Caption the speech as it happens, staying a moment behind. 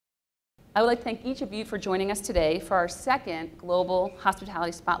I would like to thank each of you for joining us today for our second Global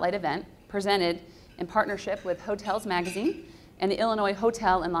Hospitality Spotlight event presented in partnership with Hotels Magazine and the Illinois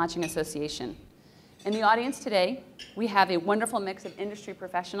Hotel and Lodging Association. In the audience today, we have a wonderful mix of industry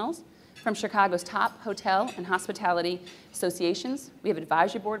professionals from Chicago's top hotel and hospitality associations. We have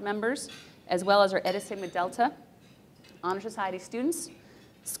advisory board members, as well as our Eta Sigma Delta Honor Society students,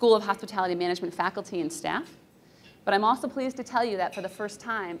 School of Hospitality Management faculty and staff. But I'm also pleased to tell you that for the first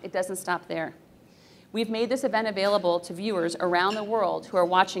time, it doesn't stop there. We've made this event available to viewers around the world who are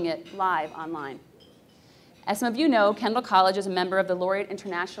watching it live online. As some of you know, Kendall College is a member of the Laureate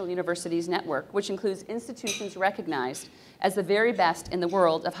International Universities Network, which includes institutions recognized as the very best in the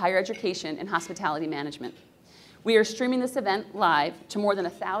world of higher education and hospitality management. We are streaming this event live to more than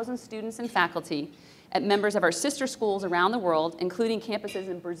 1,000 students and faculty at members of our sister schools around the world, including campuses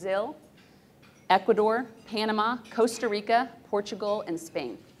in Brazil, Ecuador, Panama, Costa Rica, Portugal, and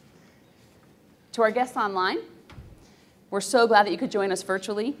Spain. To our guests online, we're so glad that you could join us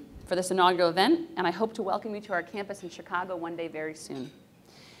virtually for this inaugural event, and I hope to welcome you to our campus in Chicago one day very soon.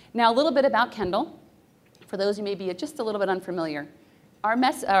 Now, a little bit about Kendall, for those who may be just a little bit unfamiliar. Our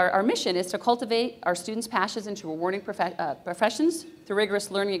mission is to cultivate our students' passions into rewarding professions through rigorous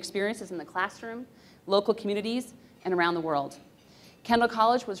learning experiences in the classroom, local communities, and around the world. Kendall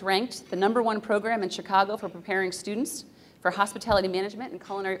College was ranked the #1 program in Chicago for preparing students for hospitality management and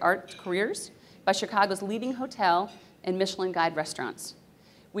culinary arts careers by Chicago's leading hotel and Michelin Guide restaurants.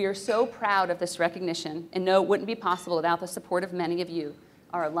 We are so proud of this recognition and know it wouldn't be possible without the support of many of you,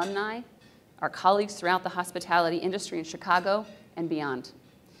 our alumni, our colleagues throughout the hospitality industry in Chicago and beyond.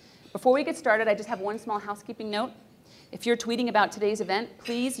 Before we get started, I just have one small housekeeping note. If you're tweeting about today's event,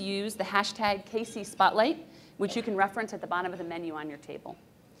 please use the hashtag #KC which you can reference at the bottom of the menu on your table.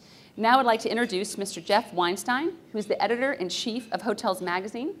 Now I'd like to introduce Mr. Jeff Weinstein, who's the editor-in-chief of Hotels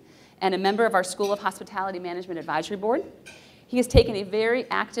Magazine and a member of our School of Hospitality Management Advisory Board. He has taken a very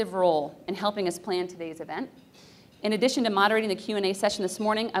active role in helping us plan today's event. In addition to moderating the Q&A session this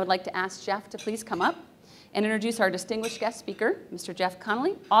morning, I would like to ask Jeff to please come up and introduce our distinguished guest speaker, Mr. Jeff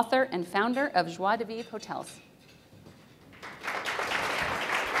Conley, author and founder of Joie de Vivre Hotels.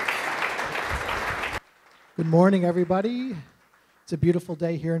 Good morning, everybody. It's a beautiful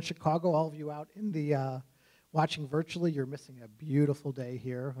day here in Chicago. All of you out in the watching virtually, you're missing a beautiful day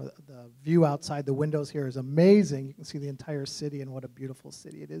here. The view outside the windows here is amazing. You can see the entire city and what a beautiful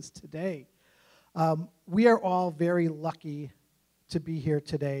city it is today. We are all very lucky to be here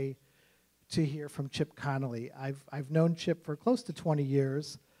today to hear from Chip Conley. I've known Chip for close to 20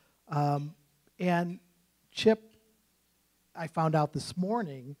 years, and Chip, I found out this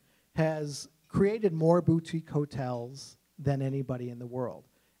morning, has created more boutique hotels than anybody in the world.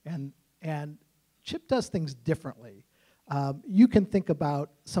 And Chip does things differently. You can think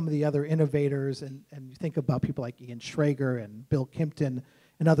about some of the other innovators, and you think about people like Ian Schrager and Bill Kimpton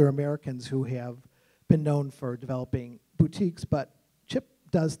and other Americans who have been known for developing boutiques, but Chip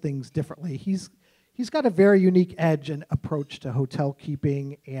does things differently. He's got a very unique edge and approach to hotel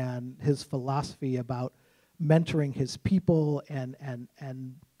keeping, and his philosophy about mentoring his people and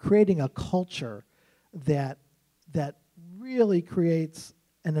creating a culture that really creates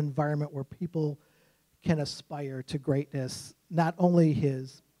an environment where people can aspire to greatness, not only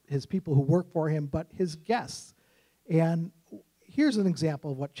his people who work for him, but his guests. And here's an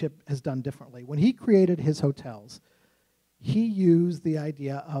example of what Chip has done differently. When he created his hotels, he used the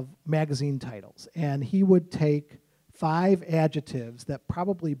idea of magazine titles, and he would take 5 adjectives that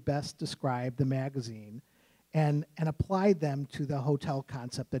probably best describe the magazine and applied them to the hotel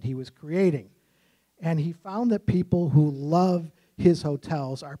concept that he was creating. And he found that people who love his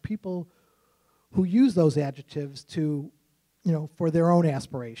hotels are people who use those adjectives to, for their own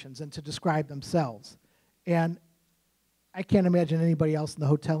aspirations and to describe themselves. And I can't imagine anybody else in the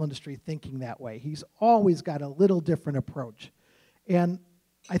hotel industry thinking that way. He's always got a little different approach. And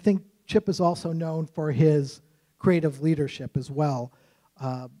I think Chip is also known for his creative leadership as well.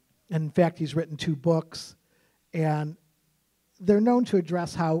 And in fact, he's written 2 books. And they're known to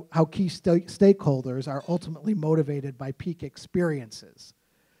address how key stakeholders are ultimately motivated by peak experiences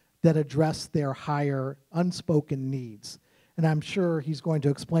that address their higher unspoken needs. And I'm sure he's going to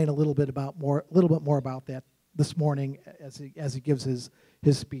explain a little bit more about that this morning as he gives his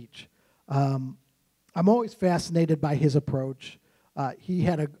speech. I'm always fascinated by his approach. He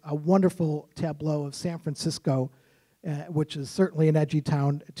had a wonderful tableau of San Francisco, which is certainly an edgy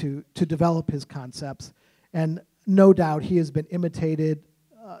town, to develop his concepts. And no doubt he has been imitated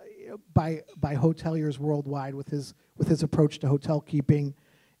by hoteliers worldwide with his approach to hotel keeping.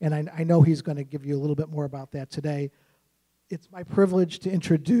 And I know he's going to give you a little bit more about that today. It's my privilege to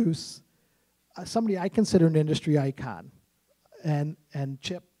introduce somebody I consider an industry icon. And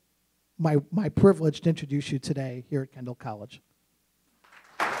Chip, my privilege to introduce you today here at Kendall College.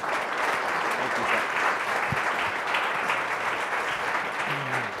 Thank you, sir.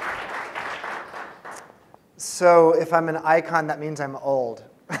 So if I'm an icon, that means I'm old.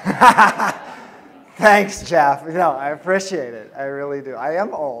 Thanks, Jeff. No, I appreciate it. I really do. I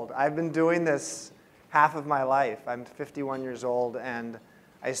am old. I've been doing this half of my life. I'm 51 years old, and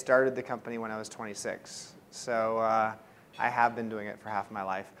I started the company when I was 26. So I have been doing it for half my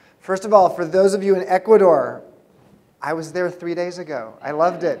life. First of all, for those of you in Ecuador, I was there 3 days ago. I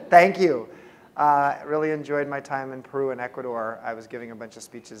loved it. Thank you. I really enjoyed my time in Peru and Ecuador. I was giving a bunch of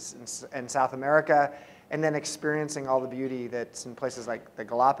speeches in South America, and then experiencing all the beauty that's in places like the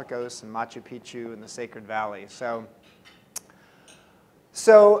Galapagos and Machu Picchu and the Sacred Valley. So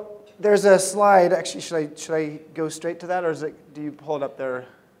there's a slide. Actually, should I go straight to that, or do you pull it up there?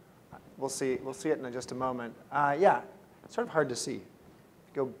 We'll see it in just a moment. Yeah, it's sort of hard to see.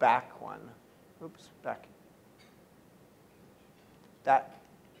 Go back one. Oops, back. That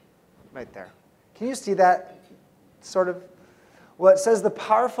right there. Can you see that sort of? Well, it says the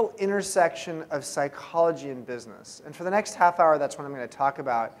powerful intersection of psychology and business. And for the next half hour, that's what I'm going to talk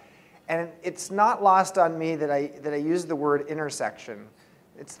about. And it's not lost on me that I use the word intersection.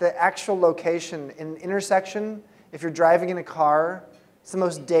 It's the actual location. In intersection, if you're driving in a car, it's the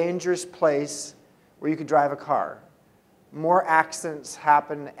most dangerous place where you could drive a car. More accidents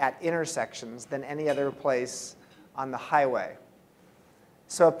happen at intersections than any other place on the highway.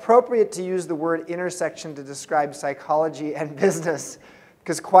 So appropriate to use the word intersection to describe psychology and business,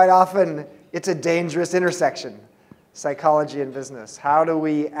 because quite often it's a dangerous intersection, psychology and business. How do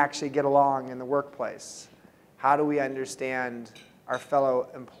we actually get along in the workplace? How do we understand our fellow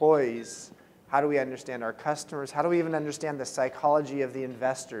employees? How do we understand our customers? How do we even understand the psychology of the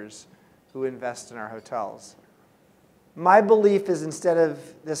investors who invest in our hotels? My belief is, instead of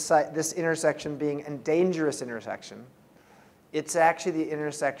this intersection being a dangerous intersection, it's actually the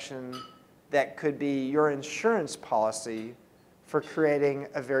intersection that could be your insurance policy for creating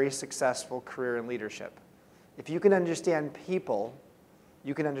a very successful career in leadership. If you can understand people,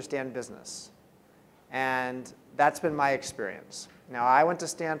 you can understand business. And that's been my experience. Now, I went to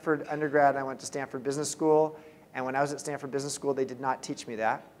Stanford undergrad, and I went to Stanford Business School. And when I was at Stanford Business School, they did not teach me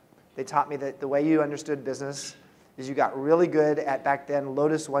that. They taught me that the way you understood business is you got really good at, back then,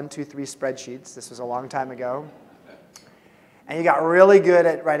 Lotus 1, 2, 3 spreadsheets. This was a long time ago. And you got really good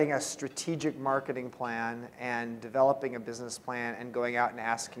at writing a strategic marketing plan and developing a business plan and going out and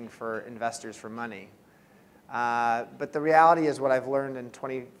asking for investors for money. But the reality is, what I've learned in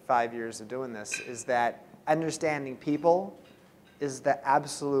 25 years of doing this is that understanding people is the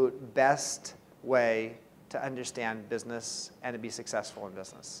absolute best way to understand business and to be successful in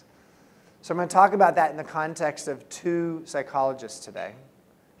business. So I'm going to talk about that in the context of two psychologists today.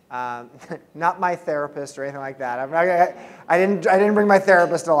 Not my therapist or anything like that. I didn't bring my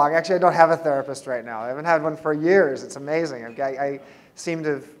therapist along. Actually, I don't have a therapist right now. I haven't had one for years. It's amazing. I seem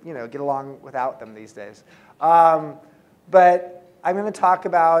to get along without them these days. But I'm going to talk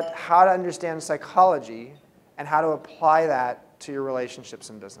about how to understand psychology and how to apply that to your relationships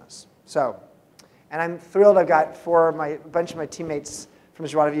in business. And I'm thrilled I've got a bunch of my teammates from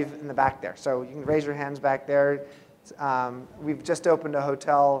Joie de Vivre in the back there. So you can raise your hands back there. We've just opened a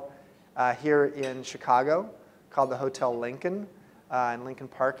hotel here in Chicago called the Hotel Lincoln in Lincoln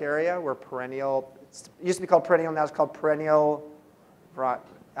Park area. We're perennial. It used to be called Perennial. Now it's called Perennial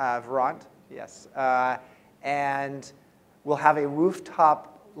Verant. Yes. And we'll have a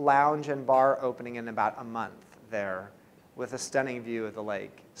rooftop lounge and bar opening in about a month there with a stunning view of the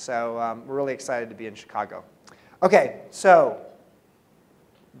lake. So we're really excited to be in Chicago. Okay, so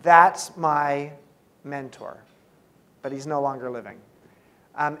that's my mentor. But he's no longer living.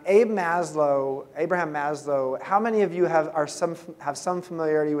 Abraham Maslow, how many of you have some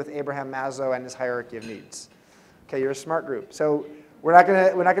familiarity with Abraham Maslow and his hierarchy of needs? Okay, you're a smart group. So we're not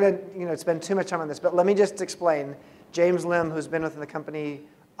gonna spend too much time on this, but let me just explain. James Lim, who's been with the company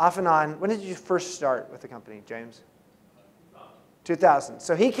off and on, when did you first start with the company, James? 2000.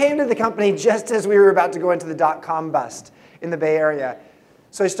 So he came to the company just as we were about to go into the dot-com bust in the Bay Area.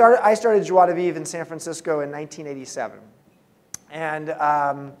 So I started Joie de Vivre in San Francisco in 1987.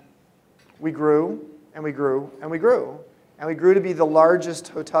 And we grew, and we grew, and we grew. And we grew to be the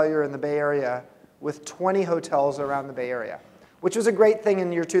largest hotelier in the Bay Area with 20 hotels around the Bay Area, which was a great thing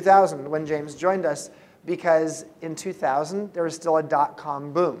in year 2000 when James joined us, because in 2000, there was still a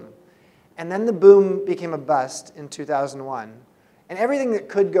dot-com boom. And then the boom became a bust in 2001. And everything that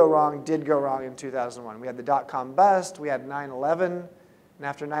could go wrong did go wrong in 2001. We had the dot-com bust. We had 9/11. And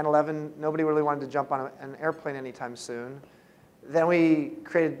after 9/11, nobody really wanted to jump on an airplane anytime soon. Then we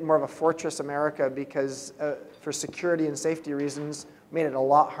created more of a fortress America because for security and safety reasons, made it a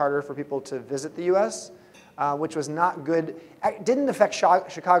lot harder for people to visit the US, which was not good. It didn't affect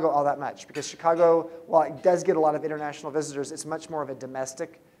Chicago all that much because Chicago, while it does get a lot of international visitors, it's much more of a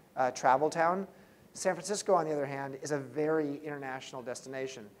domestic travel town. San Francisco, on the other hand, is a very international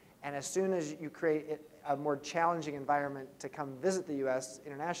destination. And as soon as you create a more challenging environment to come visit the US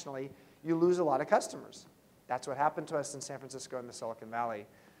internationally, you lose a lot of customers. That's what happened to us in San Francisco and the Silicon Valley.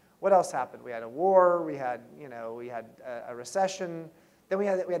 What else happened? We had a war, we had a recession. Then we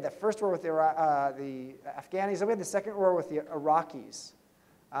had the first war with the Afghanis, then we had the second war with the Iraqis.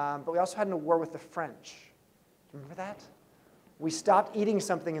 But we also had a war with the French. Remember that? We stopped eating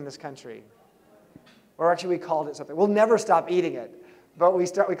something in this country. Or actually, we called it something. We'll never stop eating it, but we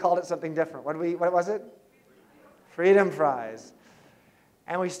called it something different. What was it? Freedom fries.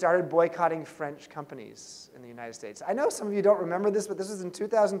 And we started boycotting French companies in the United States. I know some of you don't remember this, but this was in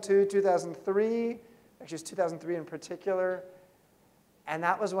 2002, 2003. Actually, it's 2003 in particular. And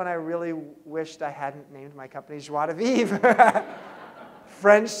that was when I really wished I hadn't named my company Joie de Vivre.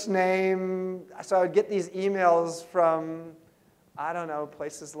 French name. So I would get these emails from, I don't know,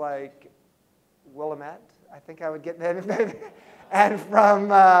 places like Willamette, I think I would get them, and from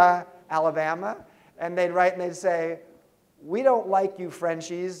Alabama. And they'd write and they'd say, we don't like you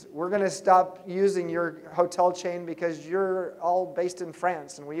Frenchies. We're going to stop using your hotel chain because you're all based in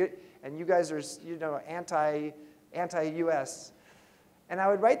France, and you guys are anti-US. And I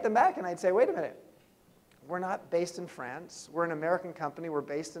would write them back and I'd say, wait a minute. We're not based in France. We're an American company. We're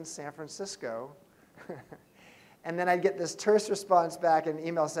based in San Francisco. And then I'd get this terse response back in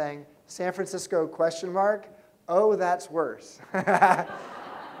email saying, San Francisco ? Oh, that's worse.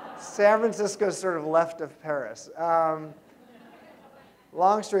 San Francisco's sort of left of Paris.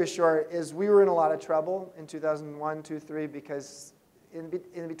 Long story short is we were in a lot of trouble in 2001, 2, 3, because in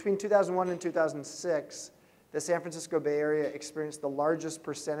between 2001 and 2006, the San Francisco Bay Area experienced the largest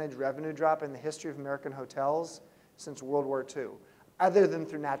percentage revenue drop in the history of American hotels since World War II, other than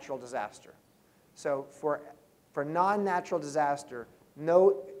through natural disaster. So for non-natural disaster,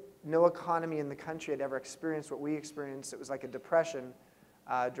 no economy in the country had ever experienced what we experienced. It was like a depression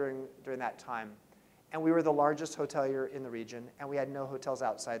during that time. And we were the largest hotelier in the region, and we had no hotels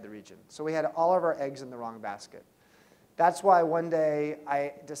outside the region. So we had all of our eggs in the wrong basket. That's why one day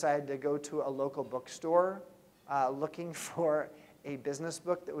I decided to go to a local bookstore looking for a business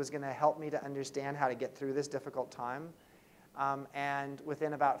book that was going to help me to understand how to get through this difficult time. And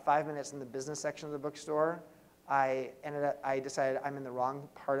within about 5 minutes in the business section of the bookstore, I decided I'm in the wrong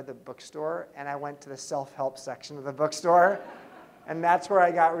part of the bookstore, and I went to the self-help section of the bookstore. And that's where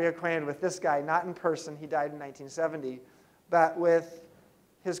I got reacquainted with this guy, not in person, he died in 1970, but with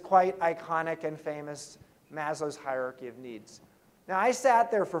his quite iconic and famous Maslow's hierarchy of needs. Now, I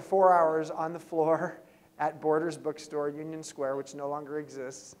sat there for 4 hours on the floor at Borders Bookstore, Union Square, which no longer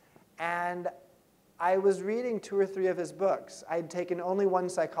exists, and I was reading 2 or 3 of his books. I'd taken only one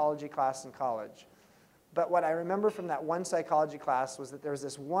psychology class in college. But what I remember from that one psychology class was that there was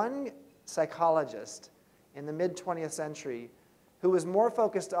this one psychologist in the mid-20th century who was more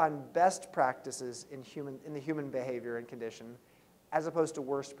focused on best practices in the human behavior and condition as opposed to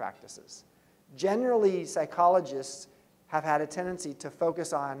worst practices. Generally, psychologists have had a tendency to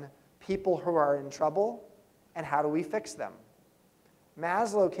focus on people who are in trouble and how do we fix them.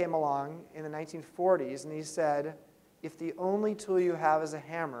 Maslow came along in the 1940s and he said, if the only tool you have is a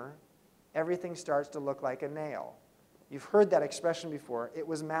hammer, everything starts to look like a nail. You've heard that expression before. It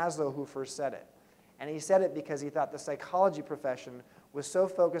was Maslow who first said it. And he said it because he thought the psychology profession was so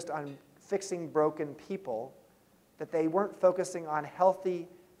focused on fixing broken people that they weren't focusing on healthy,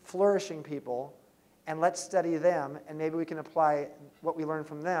 flourishing people, and let's study them, and maybe we can apply what we learned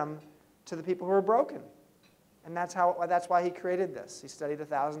from them to the people who are broken. And that's why he created this. He studied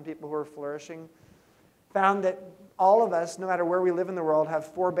 1,000 people who are flourishing, found that all of us, no matter where we live in the world, have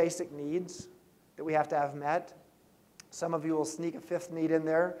 4 basic needs that we have to have met. Some of you will sneak a 5th need in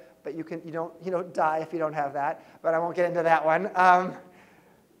there, but you don't die if you don't have that. But I won't get into that one.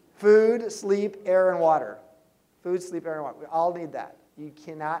 Food, sleep, air, and water. Food, sleep, air, and water. We all need that. You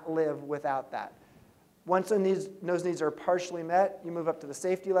cannot live without that. Once those needs are partially met, you move up to the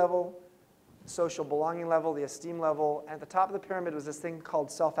safety level, social belonging level, the esteem level. And at the top of the pyramid was this thing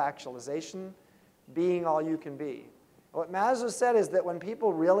called self-actualization, being all you can be. What Maslow said is that when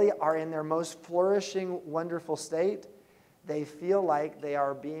people really are in their most flourishing, wonderful state, they feel like they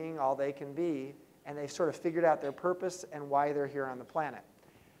are being all they can be, and they've sort of figured out their purpose and why they're here on the planet.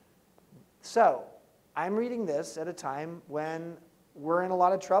 So I'm reading this at a time when we're in a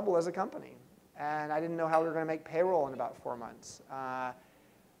lot of trouble as a company. And I didn't know how we were going to make payroll in about 4 months.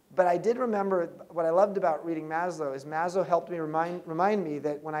 But I did remember what I loved about reading Maslow is Maslow helped me remind me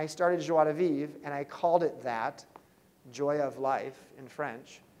that when I started Joie de Vivre, and I called it that, Joy of Life in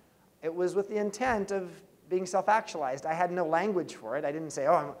French, it was with the intent of being self-actualized. I had no language for it. I didn't say,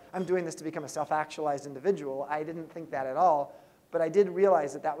 oh, I'm doing this to become a self-actualized individual. I didn't think that at all. But I did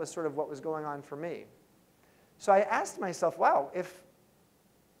realize that that was sort of what was going on for me. So I asked myself, wow, if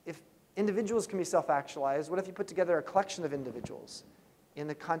individuals can be self-actualized, what if you put together a collection of individuals in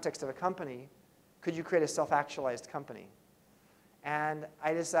the context of a company? Could you create a self-actualized company? And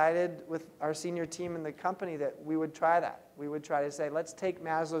I decided with our senior team in the company that we would try that. We would try to say, let's take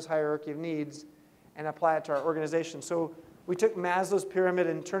Maslow's hierarchy of needs and apply it to our organization. So we took Maslow's pyramid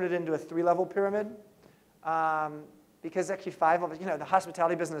and turned it into a 3-level pyramid. Because actually 5 levels, the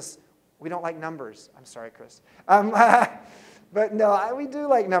hospitality business, we don't like numbers. I'm sorry, Chris. But no, we do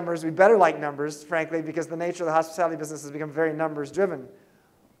like numbers. We better like numbers, frankly, because the nature of the hospitality business has become very numbers driven.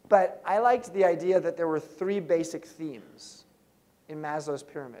 But I liked the idea that there were 3 basic themes in Maslow's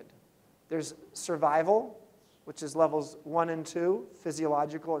pyramid. There's survival, which is levels 1 and 2,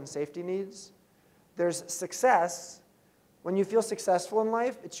 physiological and safety needs. There's success. When you feel successful in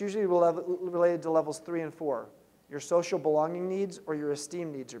life, it's usually related to levels 3 and 4. Your social belonging needs or your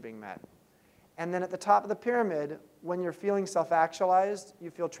esteem needs are being met. And then at the top of the pyramid, when you're feeling self-actualized,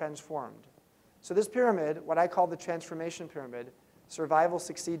 you feel transformed. So this pyramid, what I call the transformation pyramid, survival,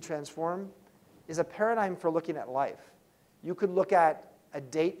 succeed, transform, is a paradigm for looking at life. You could look at a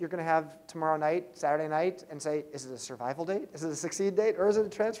date you're going to have tomorrow night, Saturday night, and say, is it a survival date? Is it a succeed date? Or is it a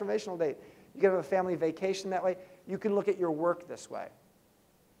transformational date? You could have a family vacation that way. You can look at your work this way.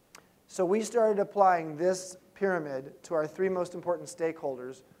 So we started applying this pyramid to our 3 most important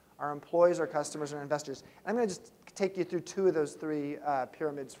stakeholders, our employees, our customers, and our investors. I'm going to just take you through 2 of those 3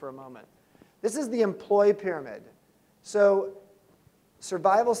 pyramids for a moment. This is the employee pyramid. So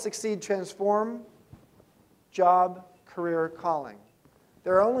survival, succeed, transform, job, career, calling.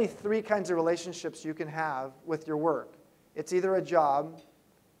 There are only 3 kinds of relationships you can have with your work. It's either a job,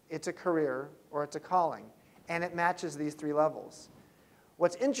 it's a career, or it's a calling. And it matches these 3 levels.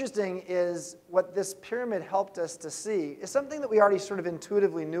 What's interesting is what this pyramid helped us to see is something that we already sort of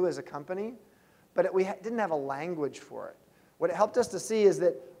intuitively knew as a company, but we didn't have a language for it. What it helped us to see is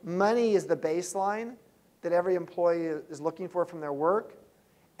that money is the baseline that every employee is looking for from their work.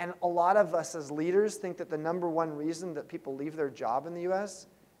 And a lot of us as leaders think that the #1 reason that people leave their job in the US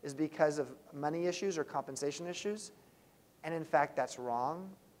is because of money issues or compensation issues. And in fact, that's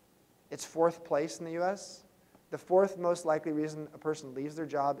wrong. It's 4th place in the US. The 4th most likely reason a person leaves their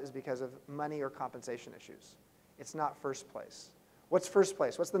job is because of money or compensation issues. It's not 1st place. What's 1st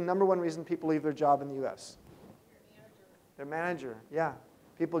place? What's the #1 reason people leave their job in the US? Their manager, yeah.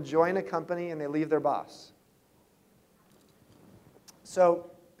 People join a company and they leave their boss. So,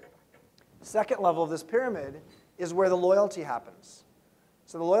 2nd level of this pyramid is where the loyalty happens.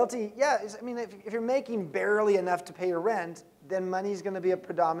 So the loyalty, yeah, if you're making barely enough to pay your rent, then money's going to be a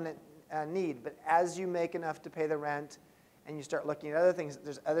predominant need. But as you make enough to pay the rent and you start looking at other things,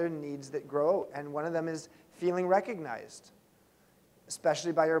 there's other needs that grow. And one of them is feeling recognized,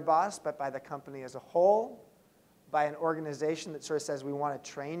 especially by your boss, but by the company as a whole, by an organization that sort of says we want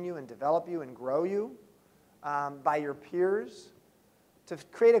to train you and develop you and grow you, by your peers. To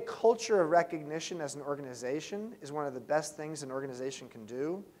create a culture of recognition as an organization is one of the best things an organization can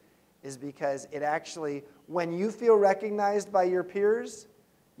do, is because it actually, when you feel recognized by your peers,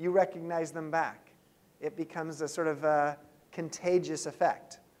 you recognize them back. It becomes a sort of a contagious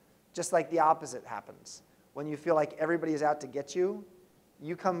effect, just like the opposite happens. When you feel like everybody is out to get you,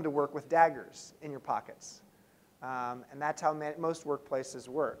 you come to work with daggers in your pockets. And that's how most workplaces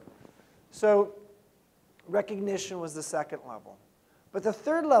work. So recognition was the 2nd level. But the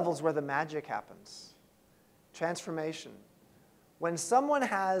 3rd level is where the magic happens. Transformation. When someone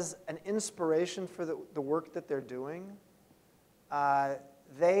has an inspiration for the work that they're doing,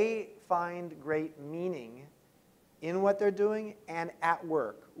 they find great meaning in what they're doing and at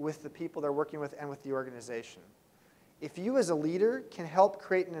work with the people they're working with and with the organization. If you as a leader can help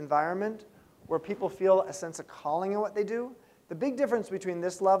create an environment where people feel a sense of calling in what they do, the big difference between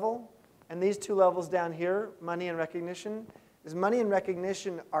this level and these 2 levels down here, money and recognition, is money and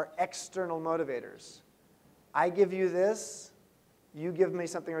recognition are external motivators. I give you this, you give me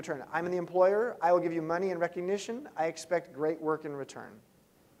something in return. I'm the employer, I will give you money and recognition, I expect great work in return.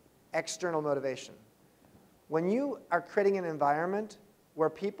 External motivation. When you are creating an environment where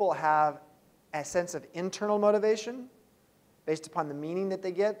people have a sense of internal motivation based upon the meaning that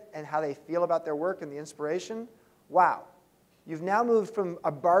they get and how they feel about their work and the inspiration, wow, You've now moved from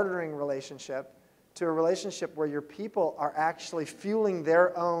a bartering relationship to a relationship where your people are actually fueling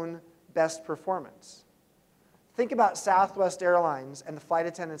their own best performance. Think about Southwest Airlines and the flight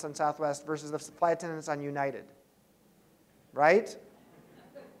attendants on Southwest versus the flight attendants on United. Right?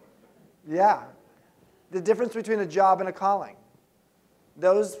 Yeah. The difference between a job and a calling.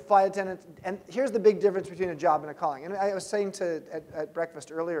 Those flight attendants, and here's the big difference between a job and a calling. And I was saying at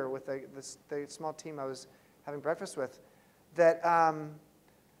breakfast earlier with the small team I was having breakfast with, that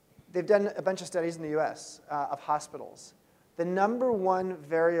they've done a bunch of studies in the US of hospitals. The number one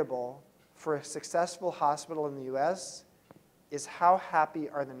variable for a successful hospital in the US is how happy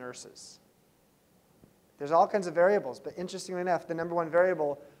are the nurses. There's all kinds of variables, but interestingly enough, the number one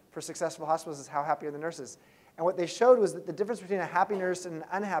variable for successful hospitals is how happy are the nurses. And what they showed was that the difference between a happy nurse and an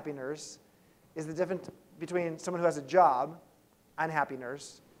unhappy nurse is the difference between someone who has a job, unhappy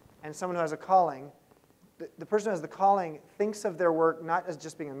nurse, and someone who has a calling. The person who has the calling thinks of their work not as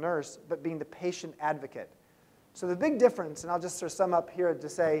just being a nurse, but being the patient advocate. So the big difference, and I'll just sort of sum up here to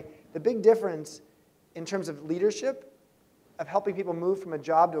say, the big difference in terms of leadership, of helping people move from a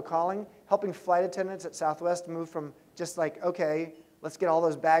job to a calling, helping flight attendants at Southwest move from just like, okay, let's get all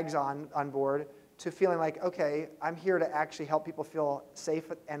those bags on board, to feeling like, okay, I'm here to actually help people feel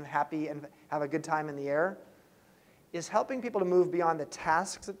safe and happy and have a good time in the air, is helping people to move beyond the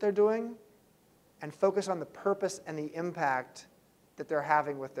tasks that they're doing and focus on the purpose and the impact that they're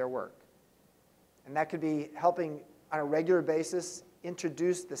having with their work. And that could be helping on a regular basis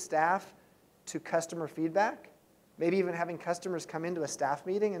introduce the staff to customer feedback, maybe even having customers come into a staff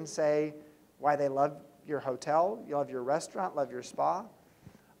meeting and say why they love your hotel, you love your restaurant, love your spa.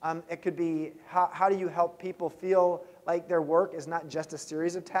 It could be how do you help people feel like their work is not just a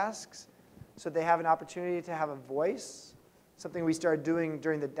series of tasks, so they have an opportunity to have a voice. Something we started doing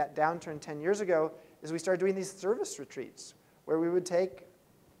during that downturn 10 years ago is we started doing these service retreats where we would take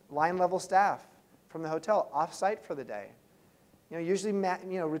line-level staff from the hotel off-site for the day. Usually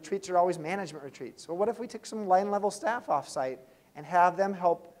retreats are always management retreats. Well, what if we took some line-level staff off-site and have them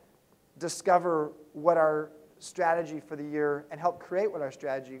help discover what our strategy for the year and help create what our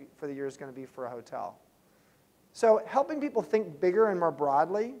strategy for the year is going to be for a hotel? So helping people think bigger and more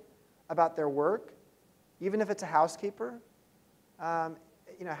broadly about their work, even if it's a housekeeper. A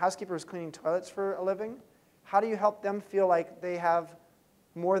housekeeper is cleaning toilets for a living. How do you help them feel like they have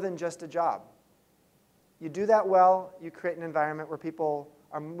more than just a job? You do that well, you create an environment where people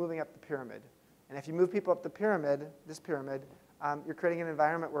are moving up the pyramid. And if you move people up the pyramid, this pyramid, you're creating an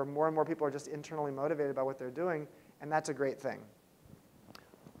environment where more and more people are just internally motivated by what they're doing, and that's a great thing.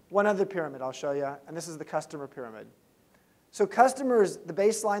 One other pyramid I'll show you, and this is the customer pyramid. So customers, the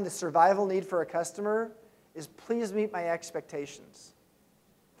baseline, the survival need for a customer is please meet my expectations.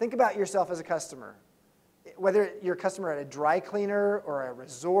 Think about yourself as a customer. Whether you're a customer at a dry cleaner or a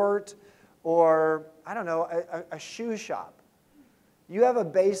resort or, I don't know, a shoe shop. You have a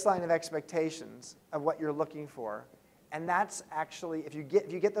baseline of expectations of what you're looking for. And that's actually, if you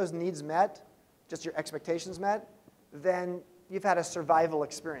get those needs met, just your expectations met, then you've had a survival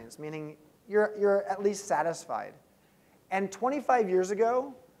experience, meaning you're at least satisfied. And 25 years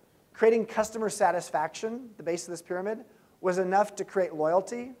ago, creating customer satisfaction, the base of this pyramid, was enough to create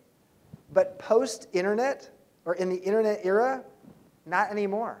loyalty. But post-internet, or in the internet era, not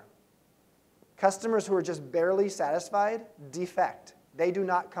anymore. Customers who are just barely satisfied defect. They do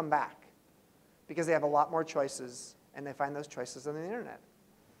not come back because they have a lot more choices, and they find those choices on the internet.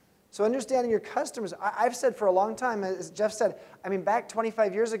 So understanding your customers, I've said for a long time, as Jeff said, back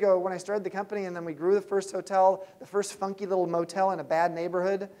 25 years ago when I started the company and then we grew the first hotel, the first funky little motel in a bad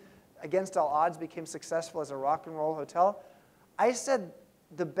neighborhood, against all odds became successful as a rock and roll hotel. I said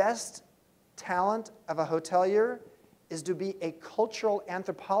the best talent of a hotelier is to be a cultural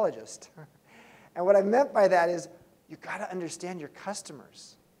anthropologist. And what I meant by that is you've got to understand your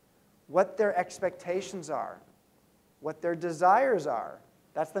customers, what their expectations are, what their desires are.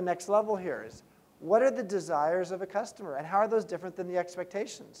 That's the next level here is what are the desires of a customer and how are those different than the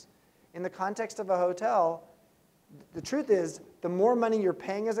expectations? In the context of a hotel, the truth is the more money you're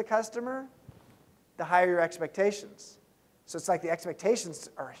paying as a customer, the higher your expectations. So it's like the expectations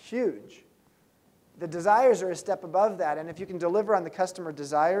are huge. The desires are a step above that, and if you can deliver on the customer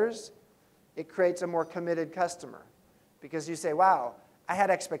desires, it creates a more committed customer. Because you say, wow, I had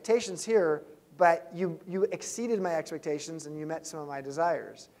expectations here, but you exceeded my expectations and you met some of my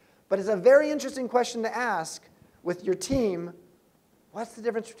desires. But it's a very interesting question to ask with your team, what's the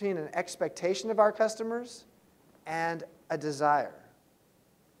difference between an expectation of our customers and a desire?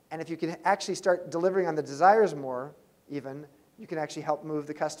 And if you can actually start delivering on the desires more, even, you can actually help move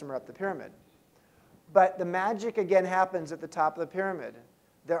the customer up the pyramid. But the magic, again, happens at the top of the pyramid.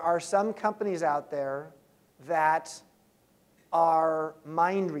 There are some companies out there that are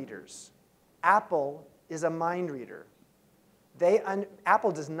mind readers. Apple is a mind reader.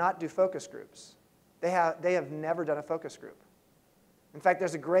 Apple does not do focus groups. They have never done a focus group. In fact,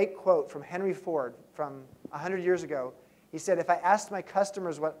 there's a great quote from Henry Ford from 100 years ago. He said, if I asked my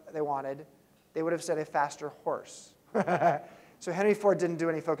customers what they wanted, they would have said a faster horse. So Henry Ford didn't do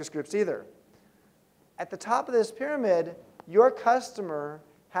any focus groups either. At the top of this pyramid, your customer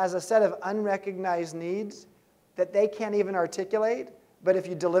has a set of unrecognized needs that they can't even articulate, but if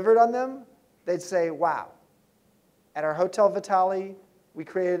you delivered on them, they'd say, wow. At our Hotel Vitale, we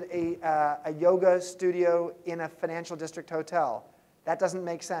created a yoga studio in a financial district hotel. That doesn't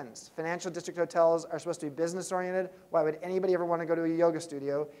make sense. Financial district hotels are supposed to be business-oriented. Why would anybody ever want to go to a yoga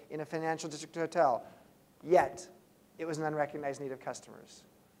studio in a financial district hotel? Yet, it was an unrecognized need of customers.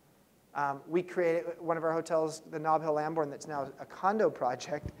 We created one of our hotels, the Nob Hill Lambourne, that's now a condo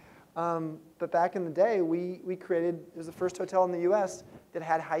project. But back in the day, we created, it was the first hotel in the US that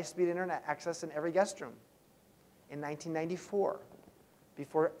had high-speed internet access in every guest room in 1994,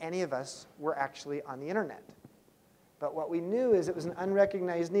 before any of us were actually on the internet. But what we knew is it was an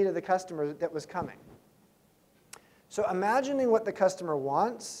unrecognized need of the customer that was coming. So imagining what the customer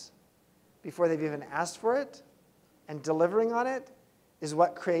wants before they've even asked for it and delivering on it is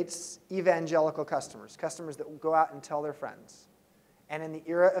what creates evangelical customers, customers that will go out and tell their friends. And in the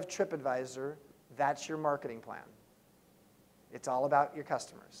era of TripAdvisor, that's your marketing plan. It's all about your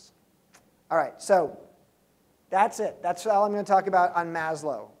customers. All right, so that's it. That's all I'm going to talk about on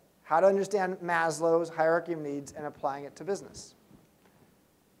Maslow. How to understand Maslow's hierarchy of needs and applying it to business.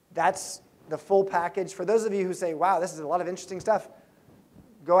 That's the full package. For those of you who say, wow, this is a lot of interesting stuff,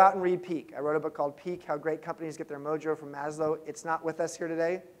 go out and read Peak. I wrote a book called Peak, How Great Companies Get Their Mojo from Maslow. It's not with us here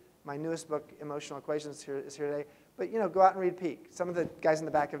today. My newest book, Emotional Equations, is here today. But go out and read Peak. Some of the guys in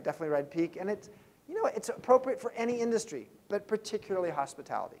the back have definitely read Peak. And it's appropriate for any industry, but particularly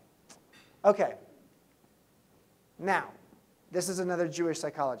hospitality. OK. Now, this is another Jewish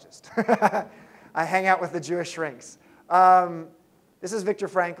psychologist. I hang out with the Jewish shrinks. This is Viktor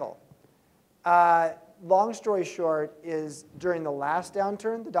Frankl. Long story short is during the last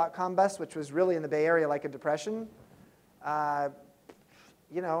downturn, the dot-com bust, which was really in the Bay Area like a depression, I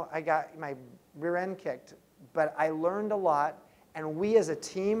got my rear end kicked. But I learned a lot. And we as a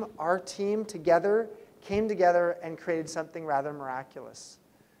team, our team together, came together and created something rather miraculous.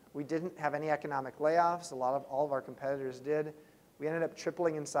 We didn't have any economic layoffs. All of our competitors did. We ended up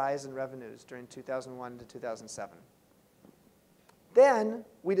tripling in size and revenues during 2001 to 2007. Then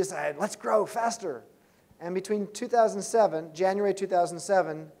we decided, let's grow faster. And between January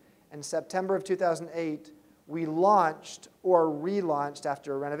 2007 and September of 2008, we launched or relaunched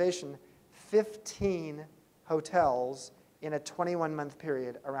after a renovation 15 hotels in a 21-month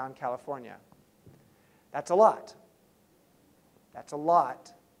period around California. That's a lot. That's a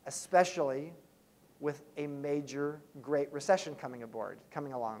lot, especially with a major Great Recession coming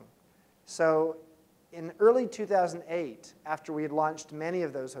along. So in early 2008, after we had launched many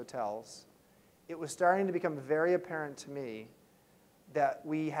of those hotels, it was starting to become very apparent to me that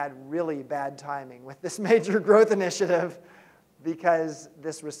we had really bad timing with this major growth initiative, because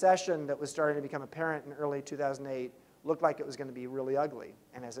this recession that was starting to become apparent in early 2008 looked like it was going to be really ugly.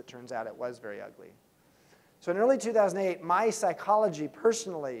 And as it turns out, it was very ugly. So in early 2008, my psychology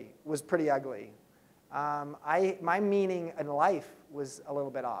personally was pretty ugly. My meaning in life was a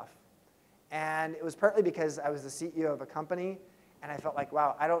little bit off. And it was partly because I was the CEO of a company, and I felt like,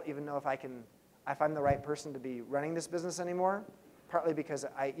 wow, I don't even know if I'm the right person to be running this business anymore. Partly because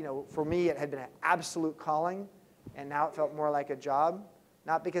for me, it had been an absolute calling, and now it felt more like a job.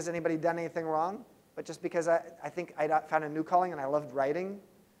 Not because anybody had done anything wrong, but just because I think I found a new calling, and I loved writing.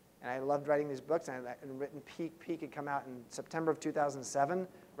 And I loved writing these books, and I'd written Peak. Peak had come out in September of 2007,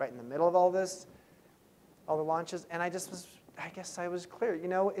 right in the middle of all this, all the launches. And I guess I was clear.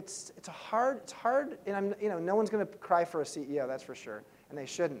 It's hard, and no one's going to cry for a CEO, that's for sure, and they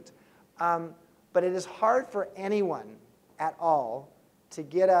shouldn't. But it is hard for anyone at all to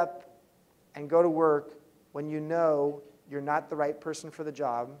get up and go to work when you know you're not the right person for the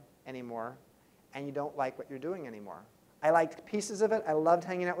job anymore, and you don't like what you're doing anymore. I liked pieces of it. I loved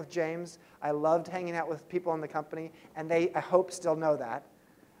hanging out with James. I loved hanging out with people in the company, and they, I hope, still know that.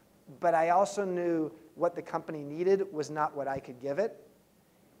 But I also knew what the company needed was not what I could give it.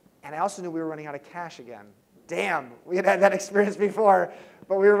 And I also knew we were running out of cash again. Damn, we had had that experience before,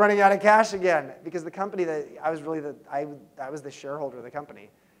 but we were running out of cash again because the company that I was really I was the shareholder of the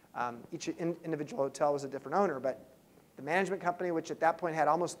company. Each individual hotel was a different owner, but the management company, which at that point had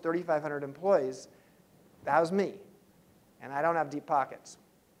almost 3,500 employees, That was me. And I don't have deep pockets.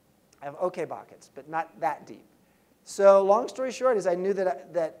 I have okay pockets, but not that deep. So long story short is I knew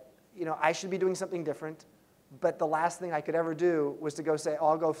that I should be doing something different, but the last thing I could ever do was to go say, oh,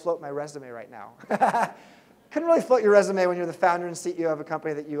 I'll go float my resume right now. Couldn't really float your resume when you're the founder and CEO of a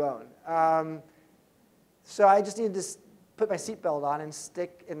company that you own. So I just needed to put my seatbelt on and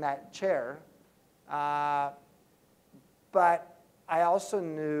stick in that chair. But I also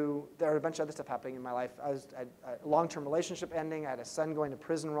knew there were a bunch of other stuff happening in my life. I had a long-term relationship ending. I had a son going to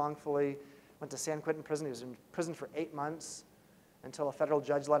prison wrongfully. Went to San Quentin prison. He was in prison for 8 months until a federal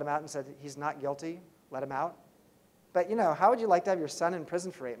judge let him out and said, he's not guilty. Let him out. But how would you like to have your son in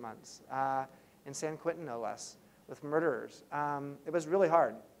prison for 8 months? In San Quentin, no less, with murderers. It was really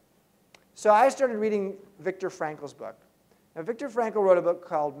hard. So I started reading Viktor Frankl's book. Now, Viktor Frankl wrote a book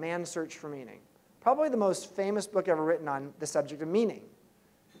called Man's Search for Meaning. Probably the most famous book ever written on the subject of meaning.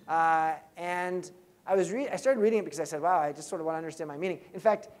 And I started reading it because I said, wow, I just sort of want to understand my meaning. In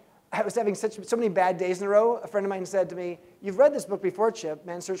fact, I was having so many bad days in a row. A friend of mine said to me, you've read this book before, Chip,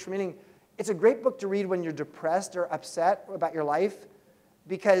 Man's Search for Meaning. It's a great book to read when you're depressed or upset about your life,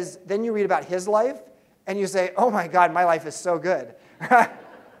 because then you read about his life, and you say, oh my God, my life is so good.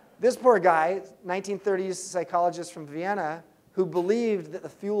 This poor guy, 1930s psychologist from Vienna, who believed that the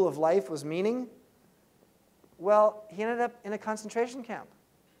fuel of life was meaning, well, he ended up in a concentration camp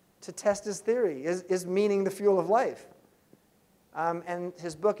to test his theory. Is meaning the fuel of life? And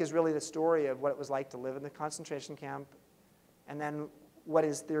his book is really the story of what it was like to live in the concentration camp, and then what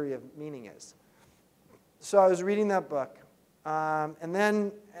his theory of meaning is. So I was reading that book, and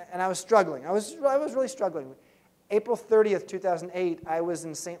I was struggling. I was really struggling. April 30th, 2008, I was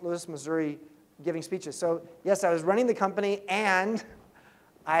in St. Louis, Missouri, giving speeches. So yes, I was running the company, and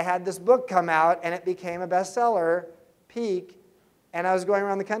I had this book come out, and it became a bestseller, Peak, and I was going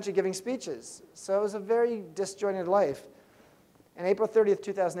around the country giving speeches. So it was a very disjointed life. And April 30th,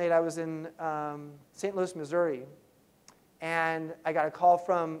 2008, I was in St. Louis, Missouri, and I got a call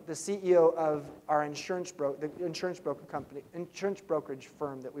from the CEO of our insurance brokerage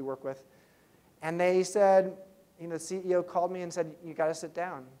firm that we work with, and they said, the CEO called me and said, you got to sit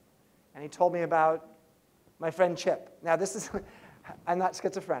down. And he told me about my friend Chip. Now this is, I'm not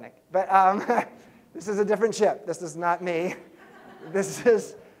schizophrenic, but this is a different Chip. This is not me. This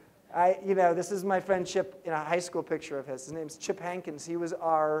is my friend Chip in a high school picture of his. His name's Chip Hankins. He was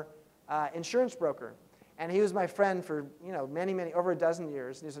our insurance broker. And he was my friend for over a dozen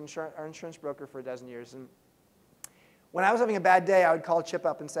years. He was our insurance broker for a dozen years. And when I was having a bad day, I would call Chip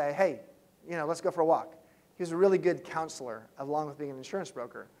up and say, hey, let's go for a walk. He was a really good counselor, along with being an insurance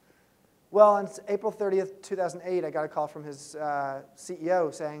broker. Well, on April 30th, 2008, I got a call from his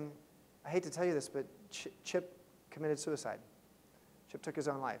CEO saying, I hate to tell you this, but Chip committed suicide. Chip took his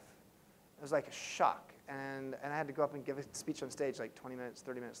own life. It was like a shock. And I had to go up and give a speech on stage like 20 minutes,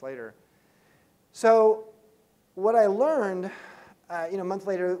 30 minutes later. So what I learned, a month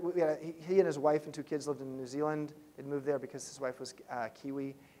later, he and his wife and 2 kids lived in New Zealand. They'd moved there because his wife was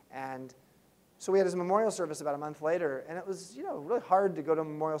Kiwi. And so we had his memorial service about a month later. And it was really hard to go to a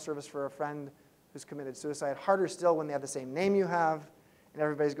memorial service for a friend who's committed suicide. Harder still when they have the same name you have, and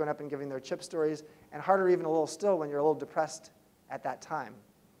everybody's going up and giving their Chip stories. And harder even a little still when you're a little depressed at that time.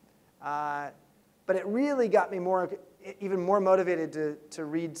 But it really got me even more motivated to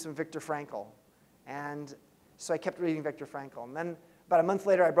read some Viktor Frankl. And so I kept reading Viktor Frankl. And then about a month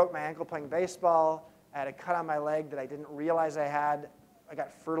later, I broke my ankle playing baseball. I had a cut on my leg that I didn't realize I had. I got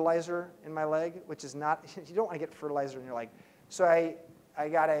fertilizer in my leg, which is not, you don't want to get fertilizer in your leg. So I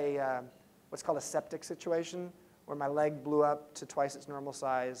got what's called a septic situation, where my leg blew up to twice its normal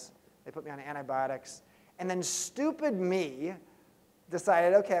size. They put me on antibiotics. And then stupid me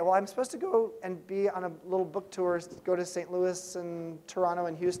decided, okay, well, I'm supposed to go and be on a little book tour, go to St. Louis and Toronto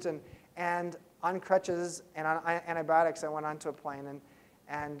and Houston. And on crutches and on antibiotics, I went onto a plane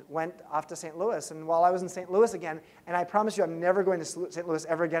and went off to St. Louis. And while I was in St. Louis again, and I promise you I'm never going to St. Louis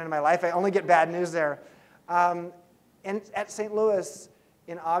ever again in my life. I only get bad news there. And at St. Louis,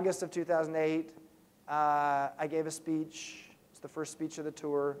 in August of 2008, I gave a speech. It's the first speech of the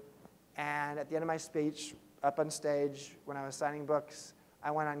tour. And at the end of my speech, up on stage, when I was signing books,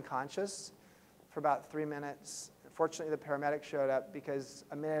 I went unconscious for about 3 minutes. Fortunately, the paramedic showed up, because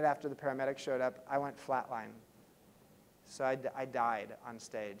a minute after the paramedic showed up, I went flatline. So I died on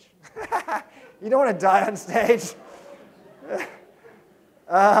stage. You don't want to die on stage.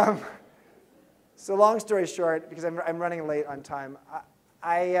 So long story short, because I'm running late on time,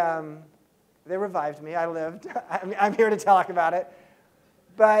 they revived me. I lived. I'm here to talk about it.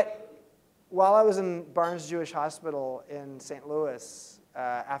 But while I was in Barnes Jewish Hospital in St. Louis,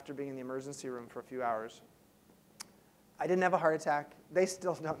 after being in the emergency room for a few hours, I didn't have a heart attack. They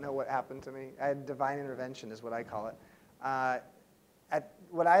still don't know what happened to me. I had divine intervention is what I call it.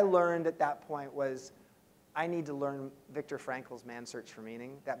 What I learned at that point was I need to learn Viktor Frankl's Man's Search for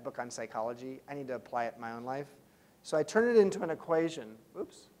Meaning, that book on psychology. I need to apply it in my own life. So I turned it into an equation.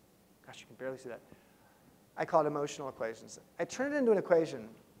 Oops. Gosh, you can barely see that. I call it emotional equations. I turned it into an equation.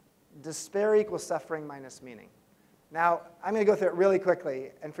 Despair equals suffering minus meaning. Now, I'm going to go through it really quickly.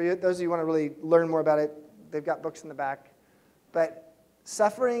 And for you, those of you who want to really learn more about it, they've got books in the back. But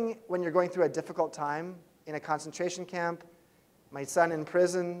suffering when you're going through a difficult time in a concentration camp, my son in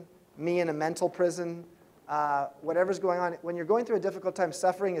prison, me in a mental prison, whatever's going on, when you're going through a difficult time,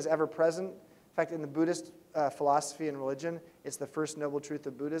 suffering is ever present. In fact, in the Buddhist philosophy and religion, it's the first noble truth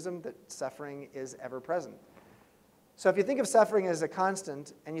of Buddhism that suffering is ever present. So if you think of suffering as a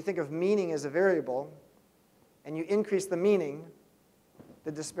constant and you think of meaning as a variable, and you increase the meaning,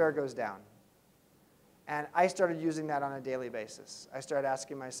 the despair goes down. And I started using that on a daily basis. I started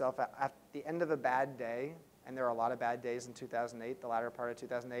asking myself at the end of a bad day, and there were a lot of bad days in 2008, the latter part of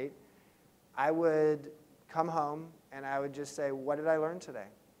 2008, I would come home and I would just say, what did I learn today?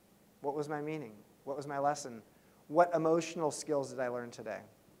 What was my meaning? What was my lesson? What emotional skills did I learn today?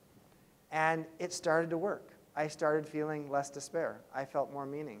 And it started to work. I started feeling less despair. I felt more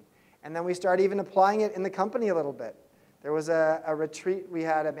meaning. And then we started even applying it in the company a little bit. There was a retreat, we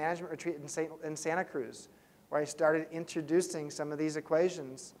had a management retreat in Santa Cruz, where I started introducing some of these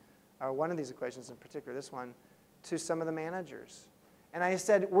equations, or one of these equations in particular, this one, to some of the managers. And I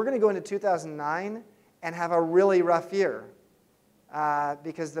said, we're going to go into 2009 and have a really rough year.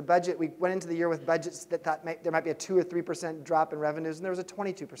 Because the budget, we went into the year with budgets that thought there might be a 2 or 3% drop in revenues, and there was a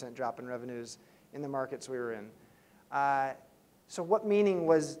 22% drop in revenues in the markets we were in. So what meaning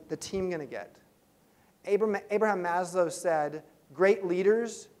was the team going to get? Abraham Maslow said, great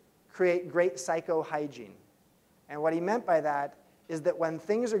leaders create great psycho-hygiene. And what he meant by that is that when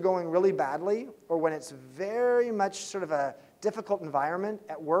things are going really badly, or when it's very much sort of a difficult environment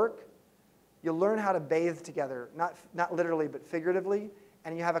at work, you'll learn how to bathe together, not literally but figuratively,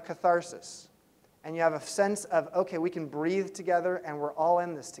 and you have a catharsis. And you have a sense of, okay, we can breathe together and we're all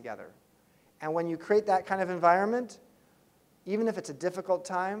in this together. And when you create that kind of environment, even if it's a difficult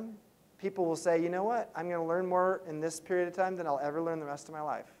time, people will say, you know what, I'm going to learn more in this period of time than I'll ever learn the rest of my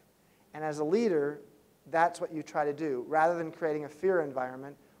life. And as a leader, that's what you try to do, rather than creating a fear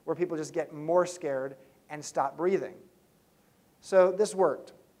environment where people just get more scared and stop breathing. So this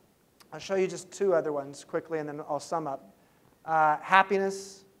worked. I'll show you just 2 other ones quickly, and then I'll sum up.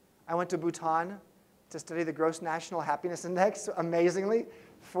 Happiness. I went to Bhutan to study the Gross National Happiness Index, amazingly,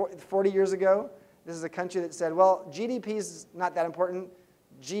 40 years ago. This is a country that said, well, GDP is not that important.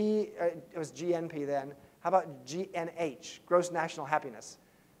 It was GNP then. How about GNH, Gross National Happiness?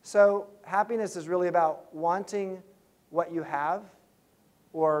 So happiness is really about wanting what you have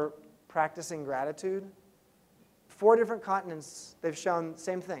or practicing gratitude. 4 different continents, they've shown the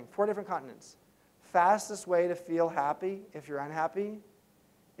same thing, 4 different continents. Fastest way to feel happy if you're unhappy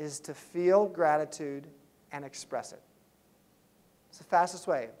is to feel gratitude and express it. It's the fastest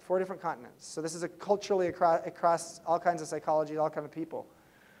way, 4 different continents. So this is culturally across all kinds of psychology, all kinds of people.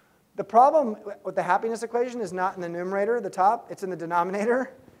 The problem with the happiness equation is not in the numerator, the top, it's in the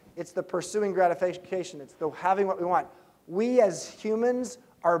denominator. It's the pursuing gratification. It's the having what we want. We as humans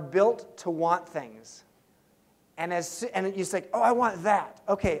are built to want things. And you say, oh, I want that.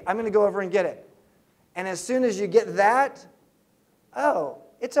 Okay, I'm going to go over and get it. And as soon as you get that, oh,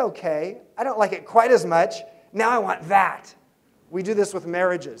 it's okay. I don't like it quite as much. Now I want that. We do this with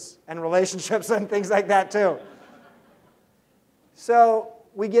marriages and relationships and things like that too. So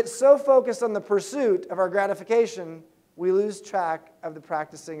we get so focused on the pursuit of our gratification, we lose track of the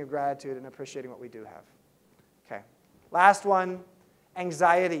practicing of gratitude and appreciating what we do have. Okay, last one,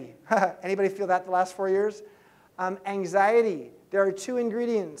 anxiety. Anybody feel that the last 4 years? Anxiety. There are 2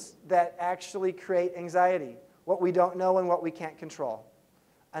 ingredients that actually create anxiety. What we don't know and what we can't control.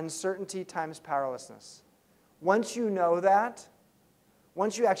 Uncertainty times powerlessness. Once you know that,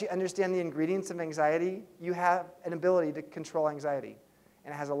 once you actually understand the ingredients of anxiety, you have an ability to control anxiety.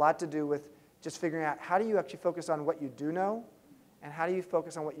 And it has a lot to do with just figuring out how do you actually focus on what you do know and how do you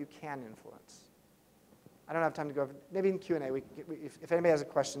focus on what you can influence. I don't have time to go over, maybe in Q&A, if anybody has a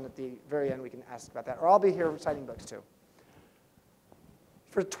question at the very end, we can ask about that. Or I'll be here reciting books too.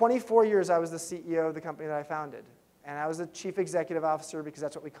 For 24 years, I was the CEO of the company that I founded. And I was the chief executive officer because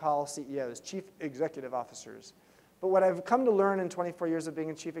that's what we call CEOs, chief executive officers. But what I've come to learn in 24 years of being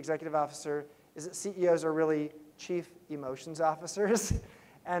a chief executive officer is that CEOs are really chief emotions officers.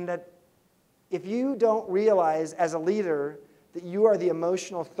 And that if you don't realize as a leader that you are the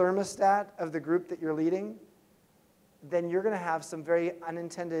emotional thermostat of the group that you're leading, then you're going to have some very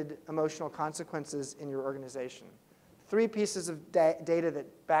unintended emotional consequences in your organization. 3 pieces of data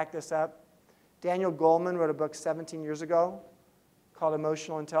that back this up. Daniel Goleman wrote a book 17 years ago called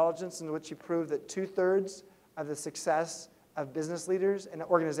Emotional Intelligence, in which he proved that 2/3 of the success of business leaders and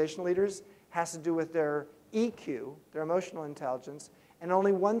organizational leaders has to do with their EQ, their emotional intelligence, and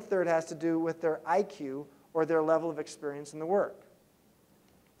only 1/3 has to do with their IQ, or their level of experience in the work.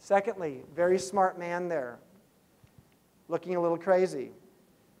 Secondly, very smart man there, looking a little crazy.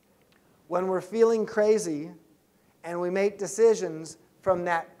 When we're feeling crazy and we make decisions from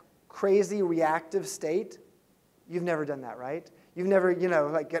that crazy reactive state, you've never done that, right? You've never,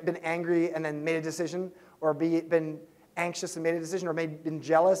 like been angry and then made a decision, or been anxious and made a decision, or been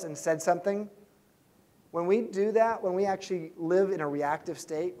jealous and said something. When we do that, when we actually live in a reactive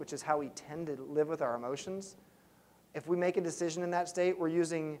state, which is how we tend to live with our emotions, if we make a decision in that state, we're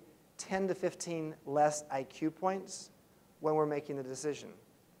using 10 to 15 less IQ points when we're making the decision.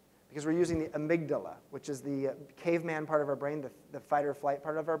 Because we're using the amygdala, which is the caveman part of our brain, the fight or flight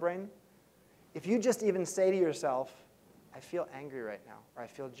part of our brain. If you just even say to yourself, I feel angry right now, or I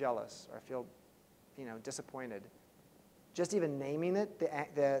feel jealous, or I feel disappointed, just even naming it,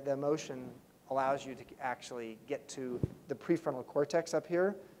 the emotion allows you to actually get to the prefrontal cortex up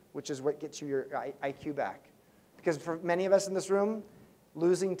here, which is what gets you your IQ back. Because for many of us in this room,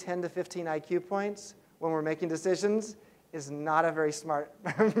 losing 10 to 15 IQ points when we're making decisions is not a very smart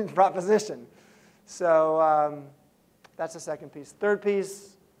proposition. So that's the second piece. Third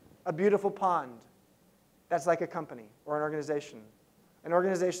piece, a beautiful pond. That's like a company or an organization. An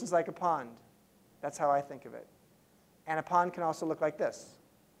organization's like a pond. That's how I think of it. And a pond can also look like this,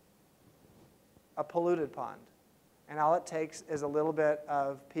 a polluted pond. And all it takes is a little bit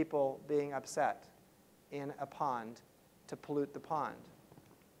of people being upset in a pond to pollute the pond.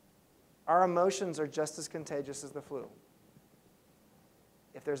 Our emotions are just as contagious as the flu.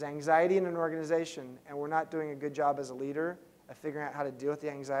 If there's anxiety in an organization and we're not doing a good job as a leader of figuring out how to deal with the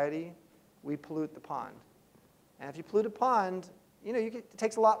anxiety, we pollute the pond. And if you pollute a pond, it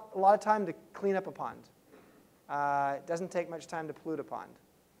takes a lot of time to clean up a pond. It doesn't take much time to pollute a pond.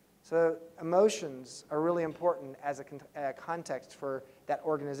 So emotions are really important as a context for that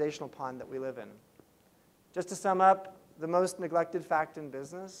organizational pond that we live in. Just to sum up, the most neglected fact in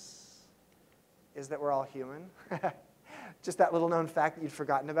business is that we're all human. Just that little known fact that you'd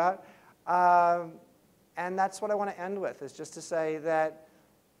forgotten about. And that's what I want to end with, is just to say that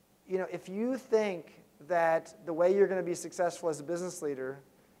if you think that the way you're going to be successful as a business leader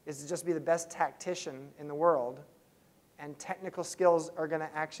is to just be the best tactician in the world, and technical skills are going to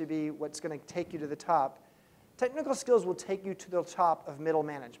actually be what's going to take you to the top, technical skills will take you to the top of middle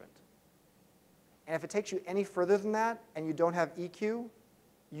management. And if it takes you any further than that and you don't have EQ,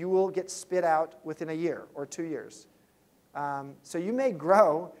 you will get spit out within a year or 2 years. So you may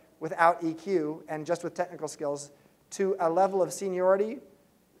grow without EQ and just with technical skills to a level of seniority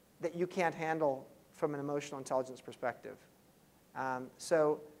that you can't handle from an emotional intelligence perspective.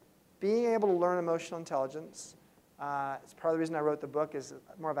 So being able to learn emotional intelligence, it's part of the reason I wrote the book, is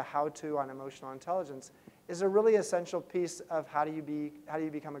more of a how-to on emotional intelligence, is a really essential piece of how do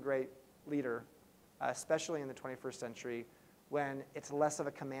you become a great leader, especially in the 21st century when it's less of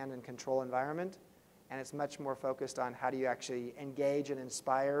a command and control environment, and it's much more focused on how do you actually engage and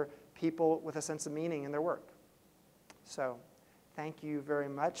inspire people with a sense of meaning in their work. So thank you very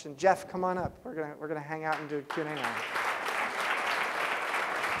much. And Jeff, come on up. We're gonna hang out and do Q&A now.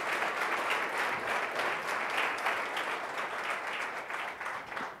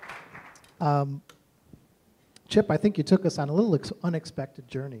 Chip, I think you took us on a little unexpected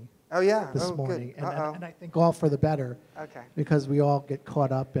journey. Oh, yeah. This good. morning, and I think all for the better. Okay. Because we all get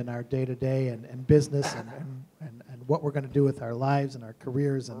caught up in our day-to-day and business and what we're going to do with our lives and our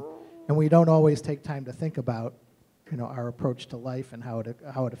careers, and we don't always take time to think about our approach to life and how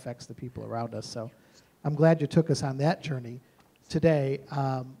it affects the people around us. So I'm glad you took us on that journey today.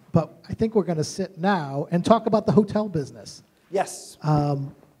 But I think we're going to sit now and talk about the hotel business. Yes.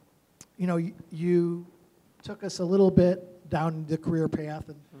 You took us a little bit down the career path,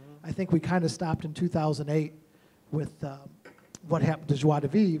 and I think we kind of stopped in 2008 with what happened to Joie de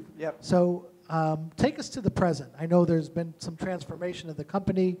Vivre. Yep. So take us to the present. I know there's been some transformation of the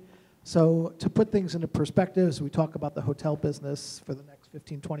company. So to put things into perspective, as we talk about the hotel business for the next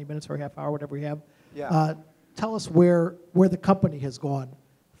 15, 20 minutes or a half hour, whatever we have, tell us where the company has gone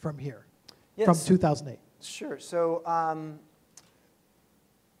from here, from 2008. Sure. So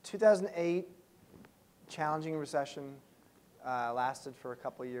 2008, challenging recession, lasted for a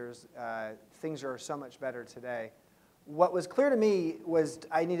couple of years. Things are so much better today. What was clear to me was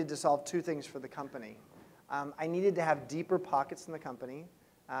I needed to solve two things for the company. I needed to have deeper pockets in the company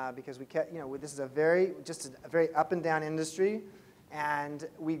because we kept, this is just a very up and down industry, and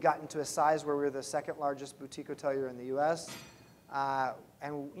we got into a size where we were the second largest boutique hotelier in the U.S.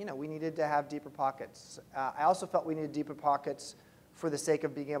 And we needed to have deeper pockets. I also felt we needed deeper pockets for the sake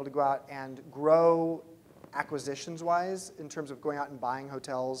of being able to go out and grow acquisitions-wise in terms of going out and buying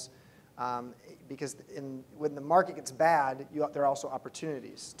hotels, because when the market gets bad, there are also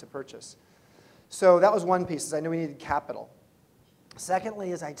opportunities to purchase. So that was one piece, is I knew we needed capital.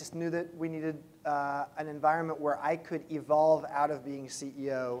 Secondly is I just knew that we needed an environment where I could evolve out of being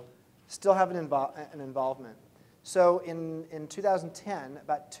CEO, still have an involvement. So in 2010,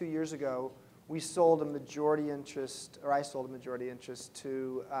 about 2 years ago, we sold a majority interest, or I sold a majority interest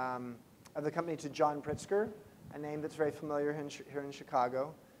of the company to John Pritzker, a name that's very familiar here in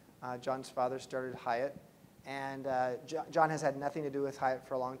Chicago. John's father started Hyatt. And John has had nothing to do with Hyatt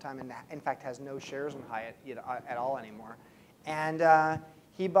for a long time, and in fact has no shares in Hyatt at all anymore. And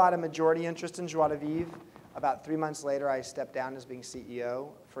he bought a majority interest in Joie de Vivre. About 3 months later, I stepped down as being CEO.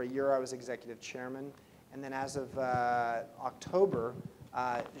 For a year, I was executive chairman. And then as of October,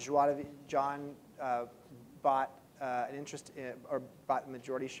 John bought an interest or bought a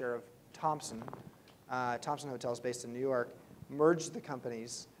majority share of Thompson Hotels based in New York, merged the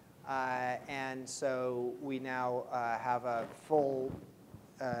companies. And so we now have a full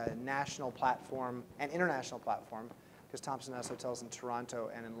national platform and international platform, because Thompson has hotels in Toronto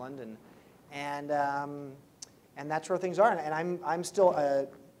and in London. And that's where things are. And I'm still a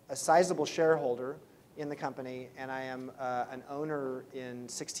sizable shareholder in the company, and I am an owner in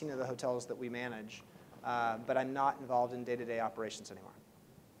 16 of the hotels that we manage. But I'm not involved in day-to-day operations anymore.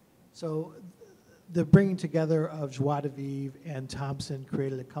 So the bringing together of Joie de Vivre and Thompson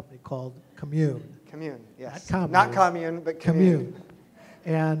created a company called Commune. Commune, yes. Not Commune, but Commune.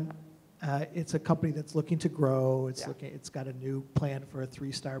 And it's a company that's looking to grow. It's Yeah. it's got a new plan for a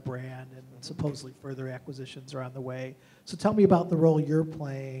 3-star brand, and supposedly further acquisitions are on the way. So tell me about the role you're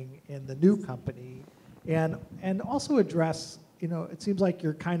playing in the new company, and also address, it seems like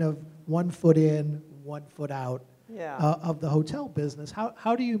you're kind of 1 foot in, 1 foot out of the hotel business.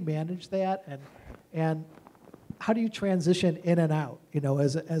 How do you manage that, and how do you transition in and out,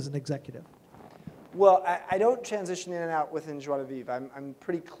 as an executive? Well, I don't transition in and out within Joie de Vivre. I'm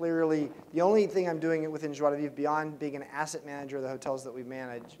pretty clearly, the only thing I'm doing within Joie de Vivre beyond being an asset manager of the hotels that we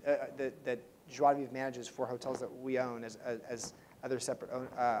manage, that Joie de Vivre manages for hotels that we own as other separate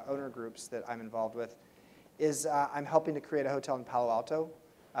owner groups that I'm involved with, is I'm helping to create a hotel in Palo Alto,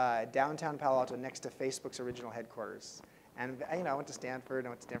 downtown Palo Alto, next to Facebook's original headquarters. And I went to Stanford, I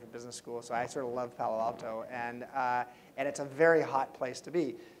went to Stanford Business School, so I sort of love Palo Alto, and it's a very hot place to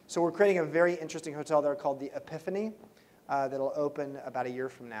be. So we're creating a very interesting hotel there called the Epiphany that'll open about a year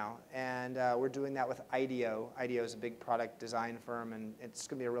from now, and we're doing that with IDEO. IDEO is a big product design firm, and it's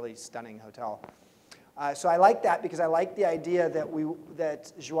going to be a really stunning hotel. So I like that because I like the idea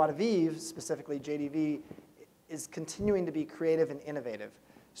that Joie de Vivre, specifically JDV, is continuing to be creative and innovative.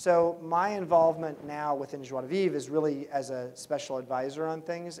 So my involvement now within Joie de Vivre is really as a special advisor on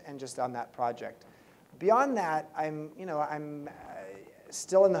things and just on that project. Beyond that, I'm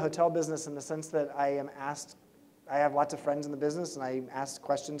still in the hotel business in the sense that I have lots of friends in the business, and I ask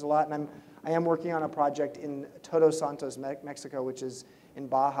questions a lot. And I am working on a project in Todos Santos, Mexico, which is in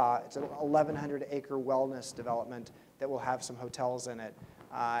Baja. It's an 1,100-acre wellness development that will have some hotels in it,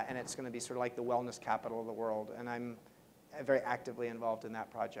 and it's going to be sort of like the wellness capital of the world. And I'm very actively involved in that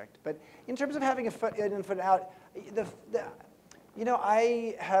project. But in terms of having a foot in and foot out,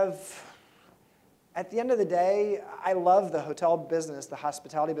 I have. At the end of the day, I love the hotel business, the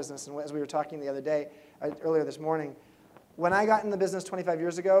hospitality business, and as we were talking the other day, earlier this morning, when I got in the business 25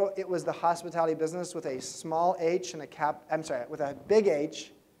 years ago, it was the hospitality business with a small h and with a big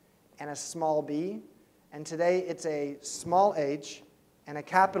H and a small b, and today it's a small h and a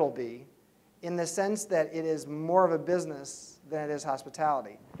capital B, in the sense that it is more of a business than it is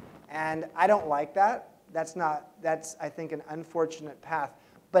hospitality. And I don't like that. That's, I think, an unfortunate path.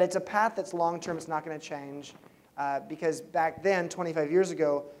 But it's a path that's long-term. It's not going to change. Because back then, 25 years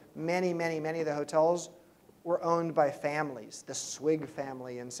ago, many of the hotels were owned by families. The Swig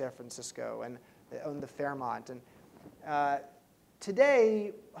family in San Francisco, and they owned the Fairmont. And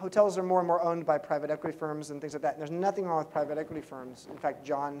today, hotels are more and more owned by private equity firms and things like that. And there's nothing wrong with private equity firms. In fact,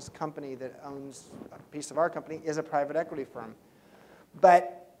 John's company that owns a piece of our company is a private equity firm.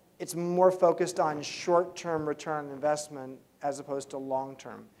 But it's more focused on short-term return on investment as opposed to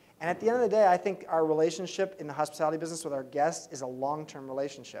long-term. And at the end of the day, I think our relationship in the hospitality business with our guests is a long-term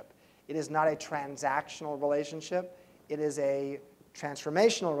relationship. It is not a transactional relationship. It is a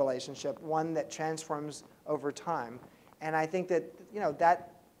transformational relationship, one that transforms over time. And I think that,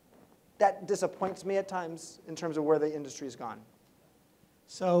 that disappoints me at times in terms of where the industry's gone.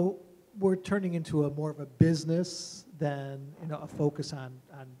 So we're turning into more of a business than a focus on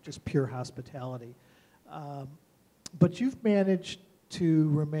just pure hospitality. But you've managed to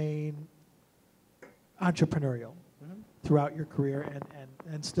remain entrepreneurial throughout your career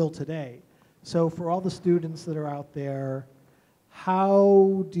and still today. So for all the students that are out there,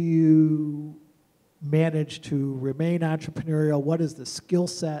 how do you manage to remain entrepreneurial? What is the skill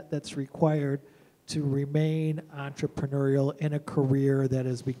set that's required to remain entrepreneurial in a career that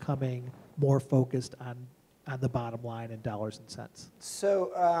is becoming more focused on the bottom line and dollars and cents?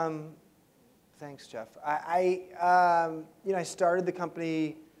 So, thanks, Jeff. I started the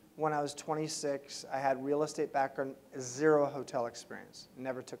company when I was 26. I had real estate background, zero hotel experience.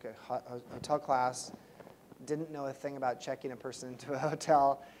 Never took a hotel class. Didn't know a thing about checking a person into a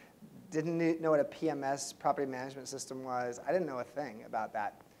hotel. Didn't know what a PMS, property management system, was. I didn't know a thing about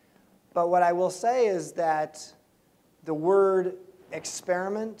that. But what I will say is that the word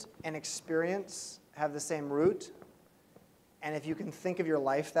experiment and experience have the same root. And if you can think of your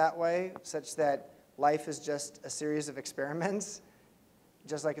life that way, such that life is just a series of experiments,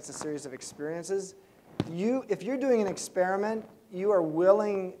 just like it's a series of experiences, if you're doing an experiment, you are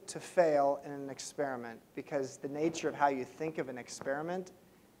willing to fail in an experiment because the nature of how you think of an experiment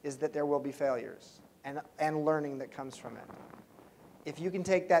is that there will be failures and learning that comes from it. If you can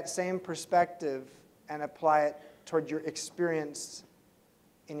take that same perspective and apply it toward your experience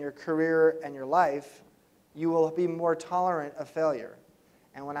in your career and your life, you will be more tolerant of failure.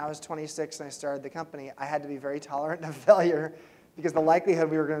 And when I was 26 and I started the company, I had to be very tolerant of failure because the likelihood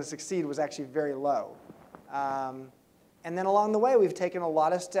we were going to succeed was actually very low. And then along the way, we've taken a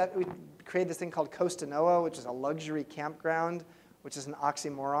lot of steps. We created this thing called Costa Noa, which is a luxury campground, which is an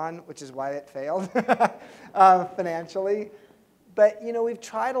oxymoron, which is why it failed financially. But we've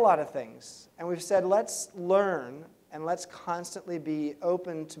tried a lot of things, and we've said, let's learn, and let's constantly be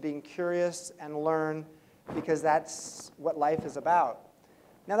open to being curious and learn, because that's what life is about.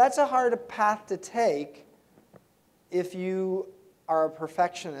 Now, that's a hard path to take if you are a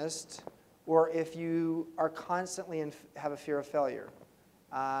perfectionist or if you are constantly have a fear of failure.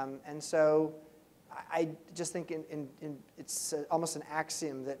 And so I just think it's almost an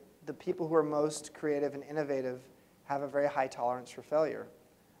axiom that the people who are most creative and innovative have a very high tolerance for failure.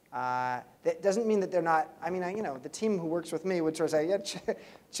 That doesn't mean that they're not, the team who works with me would sort of say, yeah,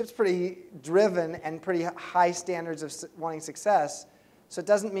 Chip's pretty driven and pretty high standards of wanting success, so it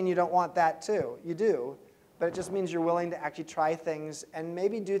doesn't mean you don't want that too. You do, but it just means you're willing to actually try things and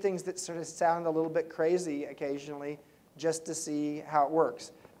maybe do things that sort of sound a little bit crazy occasionally just to see how it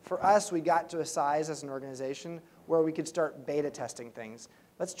works. For us, we got to a size as an organization where we could start beta testing things.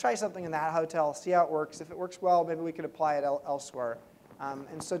 Let's try something in that hotel, see how it works. If it works well, maybe we could apply it elsewhere.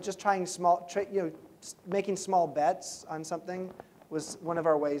 And so just trying making small bets on something was one of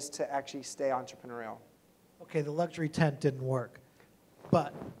our ways to actually stay entrepreneurial. Okay, the luxury tent didn't work.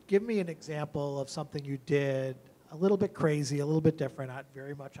 But give me an example of something you did a little bit crazy, a little bit different, not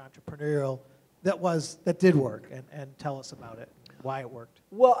very much entrepreneurial, that did work, and tell us about it, why it worked.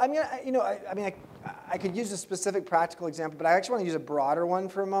 Well, I could use a specific practical example, but I actually want to use a broader one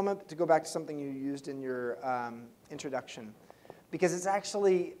for a moment to go back to something you used in your introduction, because it's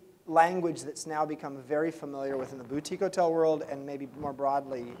actually language that's now become very familiar within the boutique hotel world, and maybe more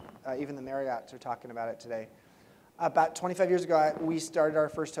broadly, even the Marriotts are talking about it today. About 25 years ago, we started our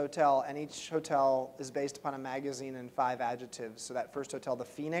first hotel, and each hotel is based upon a magazine and 5 adjectives. So that first hotel, the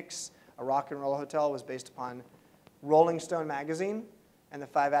Phoenix, a rock and roll hotel, was based upon Rolling Stone magazine, and the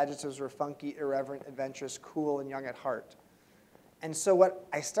 5 adjectives were funky, irreverent, adventurous, cool, and young at heart. And so what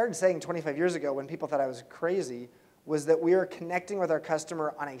I started saying 25 years ago when people thought I was crazy was that we are connecting with our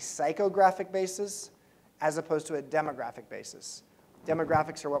customer on a psychographic basis as opposed to a demographic basis.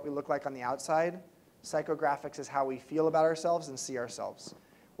 Demographics are what we look like on the outside. Psychographics is how we feel about ourselves and see ourselves.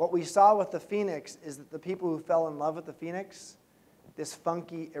 What we saw with the Phoenix is that the people who fell in love with the Phoenix, this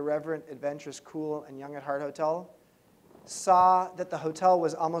funky, irreverent, adventurous, cool, and young at heart hotel, saw that the hotel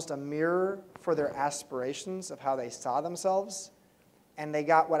was almost a mirror for their aspirations of how they saw themselves, and they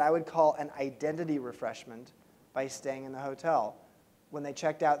got what I would call an identity refreshment by staying in the hotel. When they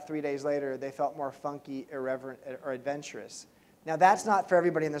checked out 3 days later, they felt more funky, irreverent, or adventurous. Now, that's not for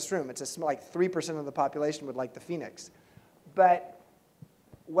everybody in this room. It's like 3% of the population would like the Phoenix. But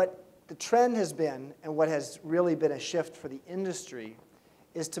what the trend has been, and what has really been a shift for the industry,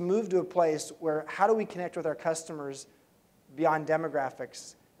 is to move to a place where how do we connect with our customers beyond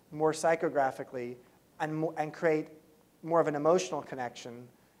demographics, more psychographically, and create more of an emotional connection,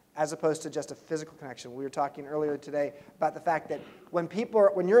 as opposed to just a physical connection. We were talking earlier today about the fact that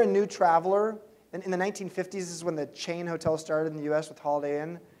when you're a new traveler, in the 1950s is when the chain hotels started in the US with Holiday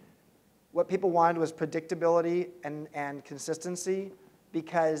Inn, what people wanted was predictability and consistency,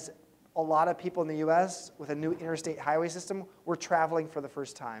 because a lot of people in the US with a new interstate highway system were traveling for the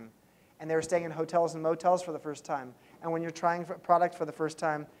first time. And they were staying in hotels and motels for the first time. And when you're trying a product for the first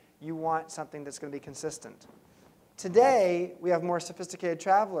time, you want something that's going to be consistent. Today, we have more sophisticated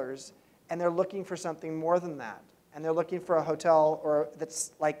travelers, and they're looking for something more than that. And they're looking for a hotel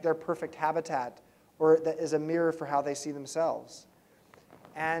that's like their perfect habitat, or that is a mirror for how they see themselves.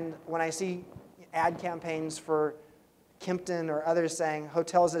 And when I see ad campaigns for Kimpton or others saying,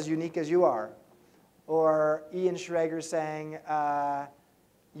 hotels as unique as you are, or Ian Schrager saying,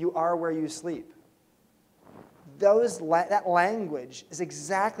 you are where you sleep. That language is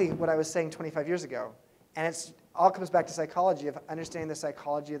exactly what I was saying 25 years ago. And it all comes back to psychology, of understanding the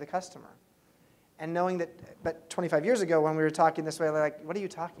psychology of the customer. And knowing that, but 25 years ago when we were talking this way, they're like, what are you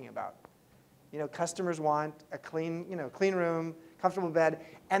talking about? Customers want a clean room, comfortable bed.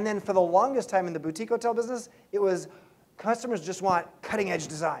 And then for the longest time in the boutique hotel business, it was customers just want cutting edge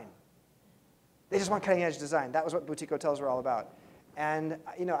design. They just want cutting edge design. That was what boutique hotels were all about. And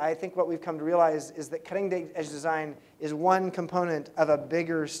I think what we've come to realize is that cutting edge design is one component of a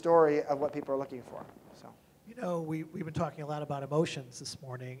bigger story of what people are looking for. So, we've been talking a lot about emotions this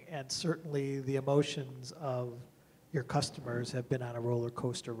morning, and certainly the emotions of your customers have been on a roller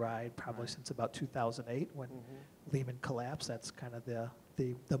coaster ride probably since about 2008 when Lehman collapsed. That's kind of the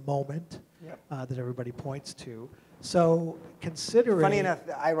moment that everybody points to. So considering... Funny enough,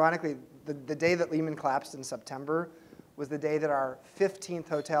 ironically, the day that Lehman collapsed in September was the day that our 15th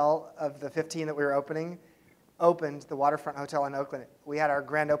hotel of the 15 that we were opened, the Waterfront Hotel in Oakland. We had our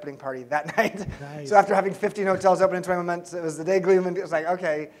grand opening party that night. Nice. So after having 15 hotels open in 21 months, it was the day Lehman, it was like,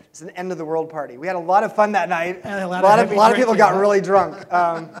 okay, it's an end of the world party. We had a lot of fun that night. And a lot of people got really drunk.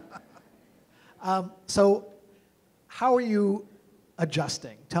 So how are you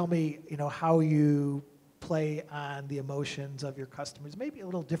adjusting? Tell me, how you play on the emotions of your customers, maybe a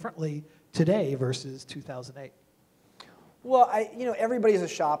little differently today versus 2008. Well, everybody's a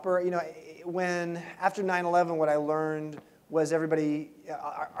shopper. When after 9/11, what I learned was everybody,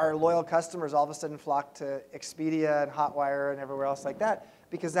 our loyal customers, all of a sudden flocked to Expedia and Hotwire and everywhere else like that,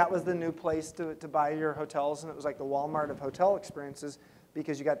 because that was the new place to buy your hotels, and it was like the Walmart of hotel experiences,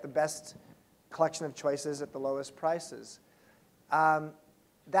 because you got the best collection of choices at the lowest prices.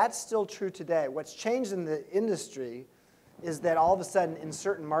 That's still true today. What's changed in the industry is that all of a sudden, in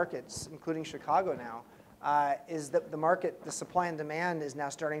certain markets, including Chicago now, is that the supply and demand is now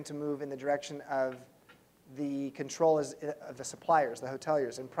starting to move in the direction of the control of the suppliers, the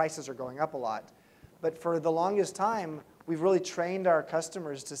hoteliers, and prices are going up a lot. But for the longest time, we've really trained our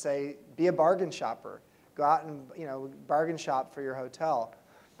customers to say, be a bargain shopper. Go out and bargain shop for your hotel.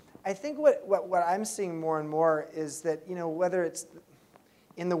 I think what I'm seeing more and more is that whether it's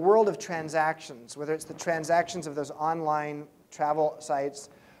in the world of transactions, whether it's the transactions of those online travel sites,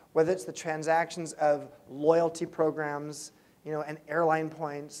 whether it's the transactions of loyalty programs, and airline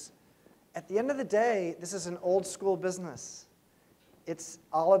points, at the end of the day, this is an old school business. It's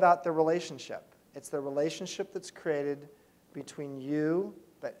all about the relationship. It's the relationship that's created between you,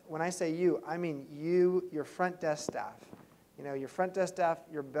 but when I say you, I mean you, your front desk staff. Your front desk staff,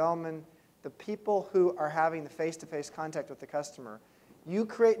 your bellman, the people who are having the face-to-face contact with the customer. You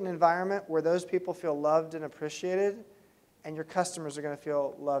create an environment where those people feel loved and appreciated, and your customers are going to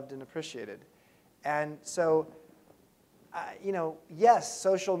feel loved and appreciated. And so, yes,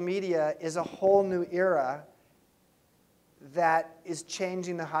 social media is a whole new era that is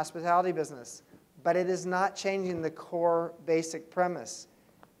changing the hospitality business, but it is not changing the core basic premise.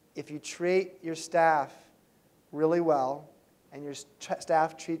 If you treat your staff really well, and your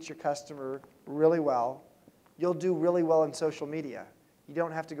staff treats your customer really well, you'll do really well in social media. You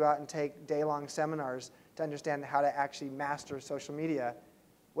don't have to go out and take day-long seminars to understand how to actually master social media.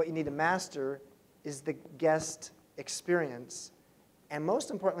 What you need to master is the guest experience, and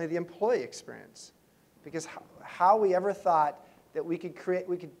most importantly, the employee experience. Because how we ever thought that we could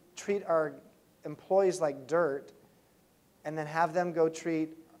treat our employees like dirt and then have them go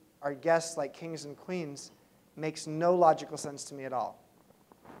treat our guests like kings and queens makes no logical sense to me at all.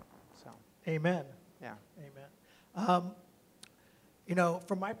 So. Amen. Yeah. Amen.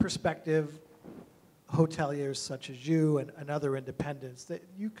 From my perspective, hoteliers such as you and other independents, that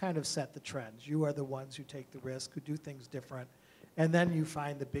you kind of set the trends. You are the ones who take the risk, who do things different, and then you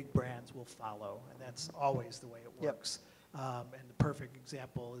find the big brands will follow, and that's always the way it works. Yep. And the perfect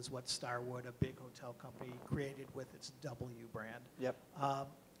example is what Starwood, a big hotel company, created with its W brand. Yep.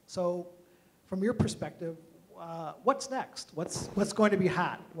 So from your perspective, what's next? What's going to be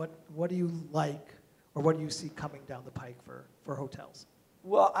hot? What do you like, or what do you see coming down the pike for hotels?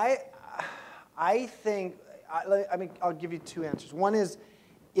 Well, I think, I'll give you two answers. One is,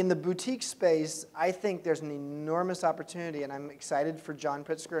 in the boutique space, I think there's an enormous opportunity, and I'm excited for John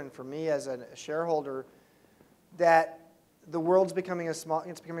Pritzker and for me as a shareholder, that the world's becoming it's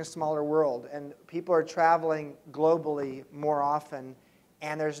becoming a smaller world, and people are traveling globally more often,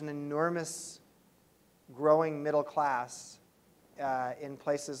 and there's an enormous growing middle class in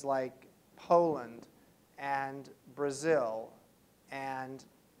places like Poland and Brazil and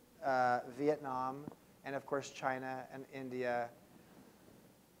Vietnam, and of course China and India.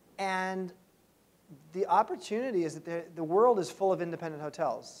 And the opportunity is that the world is full of independent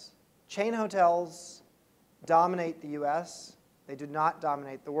hotels. Chain hotels dominate the US. They do not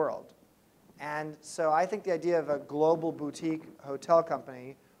dominate the world. And so I think the idea of a global boutique hotel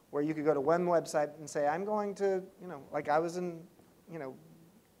company where you could go to one website and say, I'm going to, like I was in,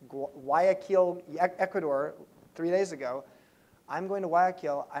 Guayaquil, Ecuador 3 days ago. I'm going to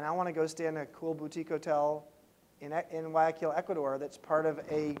Guayaquil, and I want to go stay in a cool boutique hotel in Guayaquil, Ecuador, that's part of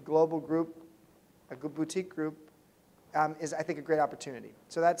a global group, a good boutique group, is, I think, a great opportunity.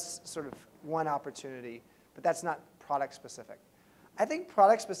 So that's sort of one opportunity, but that's not product specific. I think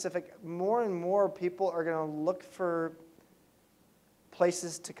product specific, more and more people are going to look for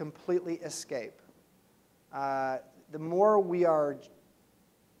places to completely escape. The more we are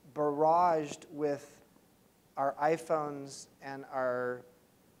barraged with our iPhones and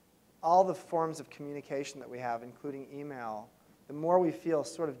all the forms of communication that we have, including email, the more we feel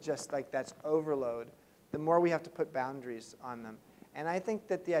sort of just like that's overload, the more we have to put boundaries on them. And I think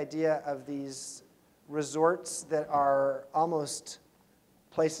that the idea of these resorts that are almost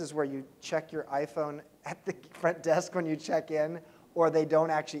places where you check your iPhone at the front desk when you check in, or they don't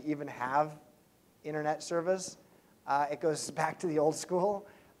actually even have internet service, it goes back to the old school,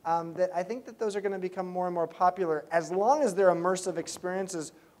 that I think that those are going to become more and more popular as long as they're immersive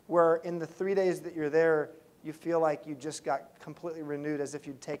experiences where in the 3 days that you're there, you feel like you just got completely renewed as if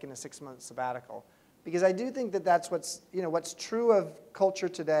you'd taken a 6-month sabbatical. Because I do think that that's what's true of culture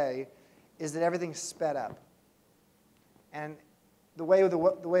today is that everything's sped up. And the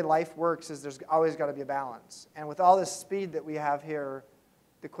way life works is there's always got to be a balance. And with all this speed that we have here,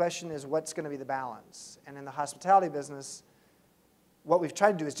 the question is what's going to be the balance? And in the hospitality business, what we've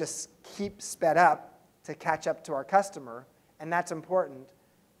tried to do is just keep sped up to catch up to our customer, and that's important.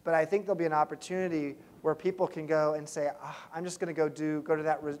 But I think there'll be an opportunity where people can go and say, I'm just going to go to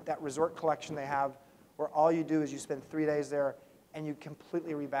that resort collection they have where all you do is you spend 3 days there and you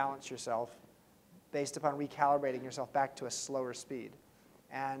completely rebalance yourself based upon recalibrating yourself back to a slower speed.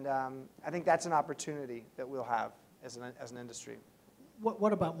 And I think that's an opportunity that we'll have as an industry.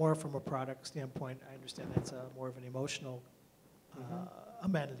 What about more from a product standpoint? I understand that's more of an emotional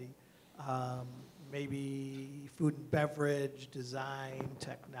amenity. Maybe food and beverage, design,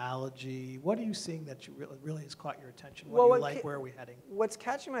 technology. What are you seeing that really has caught your attention? What do you like? Where are we heading? What's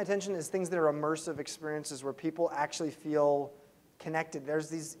catching my attention is things that are immersive experiences where people actually feel connected. There's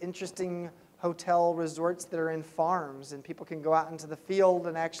these interesting hotel resorts that are in farms, and people can go out into the field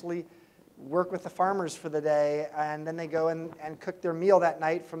and actually work with the farmers for the day, and then they go and cook their meal that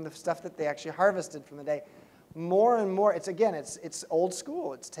night from the stuff that they actually harvested from the day. More and more, it's old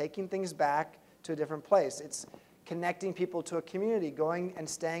school. It's taking things back to a different place. It's connecting people to a community, going and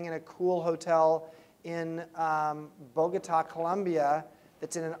staying in a cool hotel in Bogota, Colombia,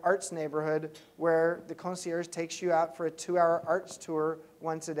 that's in an arts neighborhood where the concierge takes you out for a 2-hour arts tour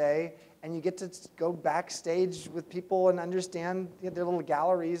once a day, and you get to go backstage with people and understand their little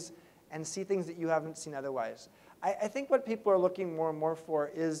galleries and see things that you haven't seen otherwise. I think what people are looking more and more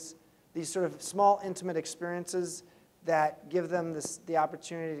for is these sort of small, intimate experiences that give them the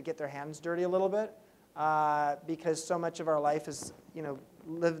opportunity to get their hands dirty a little bit, because so much of our life is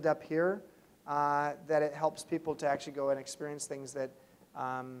lived up here, that it helps people to actually go and experience things that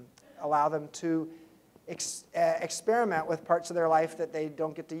allow them to experiment with parts of their life that they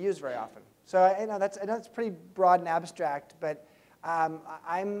don't get to use very often. So I know it's pretty broad and abstract, but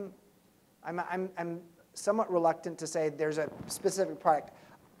I'm somewhat reluctant to say there's a specific product.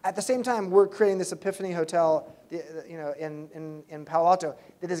 At the same time, we're creating this Epiphany Hotel, in Palo Alto,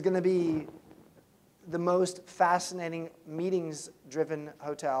 that is going to be the most fascinating meetings-driven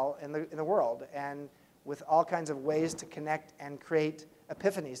hotel in the world, and with all kinds of ways to connect and create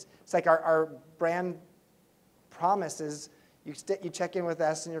epiphanies. It's like our brand promise is you check in with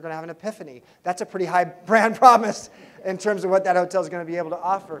us and you're going to have an epiphany. That's a pretty high brand promise in terms of what that hotel is going to be able to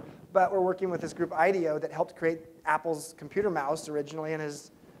offer. But we're working with this group, IDEO, that helped create Apple's computer mouse originally and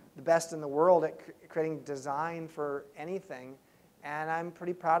has the best in the world at creating design for anything, and I'm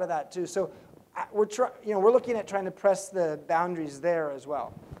pretty proud of that too. So we're looking at trying to press the boundaries there as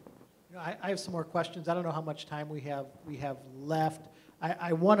well. I have some more questions. I don't know how much time we have left.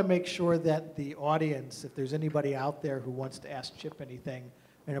 I want to make sure that the audience, if there's anybody out there who wants to ask Chip anything,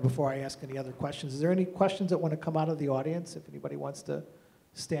 before I ask any other questions, is there any questions that want to come out of the audience? If anybody wants to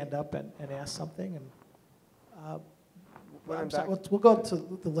stand up and ask something, and we'll go to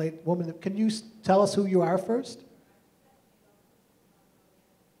the late woman. Can you tell us who you are first?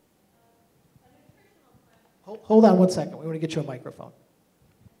 Hold on one second. We want to get you a microphone.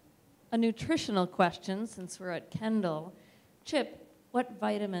 A nutritional question, since we're at Kendall. Chip, what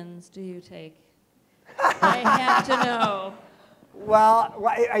vitamins do you take? I have to know. Well,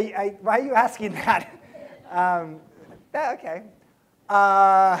 why are you asking that? Okay.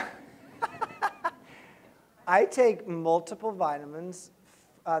 I take multiple vitamins.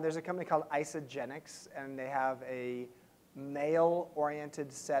 There's a company called Isogenics, and they have a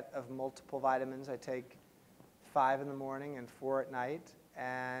male-oriented set of multiple vitamins. I take 5 in the morning and 4 at night,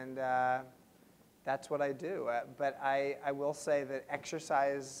 and that's what I do. But I will say that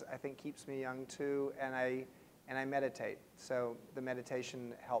exercise, I think, keeps me young too, and I meditate. So the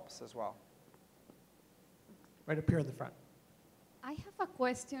meditation helps as well. Right up here in the front. I have a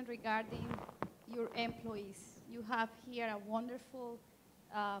question regarding your employees. You have here a wonderful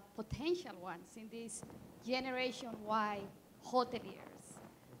potential ones in this Generation Y hoteliers.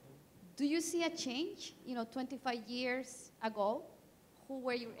 Do you see a change, 25 years ago? Who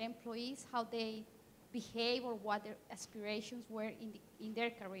were your employees, how they behave, or what their aspirations were in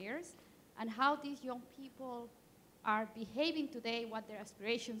their careers, and how these young people are behaving today, what their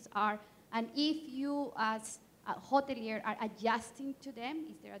aspirations are, and if you as a hotelier are adjusting to them,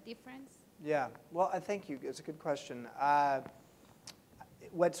 is there a difference? Yeah, well, thank you. It's a good question.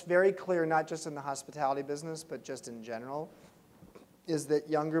 What's very clear, not just in the hospitality business, but just in general, is that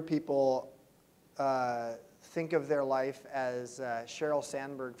younger people think of their life as Sheryl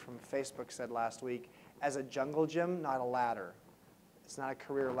Sandberg from Facebook said last week, as a jungle gym, not a ladder. It's not a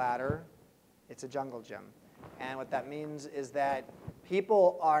career ladder, it's a jungle gym. And what that means is that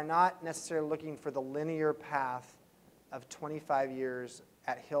people are not necessarily looking for the linear path of 25 years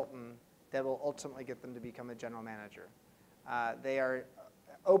at Hilton that will ultimately get them to become a general manager. They are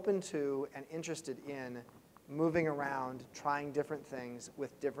open to and interested in moving around, trying different things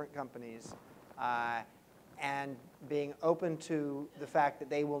with different companies, and being open to the fact that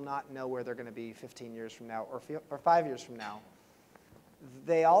they will not know where they're going to be 15 years from now or 5 years from now.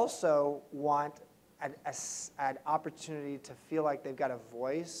 They also want an opportunity to feel like they've got a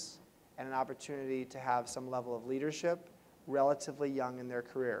voice and an opportunity to have some level of leadership relatively young in their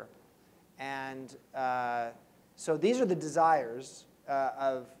career. And so these are the desires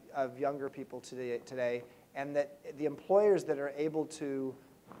of younger people today, and that the employers that are able to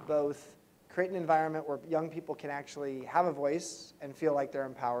both create an environment where young people can actually have a voice and feel like they're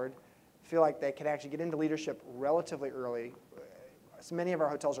empowered, feel like they can actually get into leadership relatively early. So many of our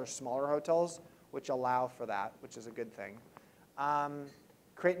hotels are smaller hotels, which allow for that, which is a good thing.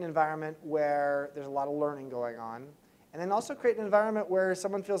 Create an environment where there's a lot of learning going on. And then also create an environment where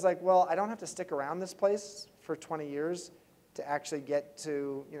someone feels like, well, I don't have to stick around this place for 20 years to actually get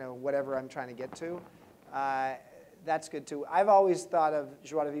to whatever I'm trying to get to. That's good too. I've always thought of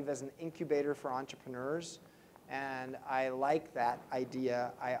Joie de Vivre as an incubator for entrepreneurs, and I like that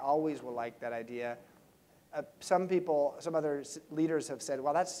idea. I always will like that idea. Some other leaders have said,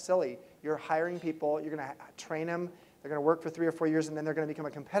 well, that's silly. You're hiring people, you're going to train them, they're going to work for 3 or 4 years, and then they're going to become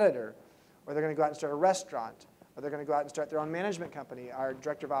a competitor, or they're going to go out and start a restaurant, or they're going to go out and start their own management company. Our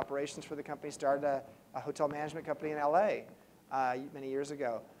director of operations for the company started a hotel management company in LA many years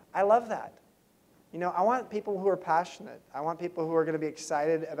ago. I love that. I want people who are passionate. I want people who are going to be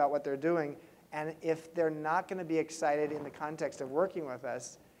excited about what they're doing. And if they're not going to be excited in the context of working with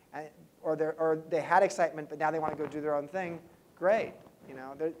us, or they had excitement, but now they want to go do their own thing, great.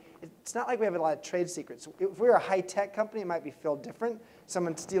 It's not like we have a lot of trade secrets. If we were a high-tech company, it might be feel different.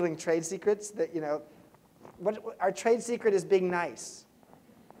 Someone stealing trade secrets that, our trade secret is being nice.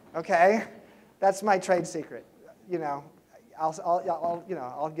 Okay? That's my trade secret.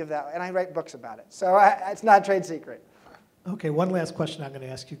 I'll give that, and I write books about it. So it's not a trade secret. Okay, one last question I'm going to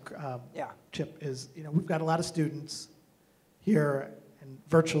ask you, yeah. Chip, is we've got a lot of students here and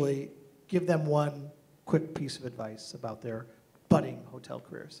virtually. Give them one quick piece of advice about their budding hotel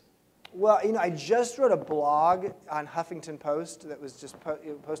careers. Well, I just wrote a blog on Huffington Post that was just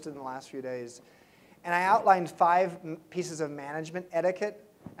posted in the last few days, and I outlined 5 pieces of management etiquette.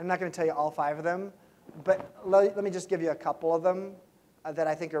 I'm not going to tell you all 5 of them, but let me just give you a couple of them. that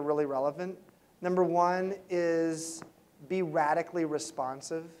I think are really relevant. Number one is be radically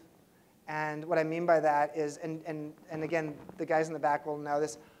responsive. And what I mean by that is, and again, the guys in the back will know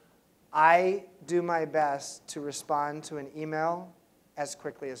this, I do my best to respond to an email as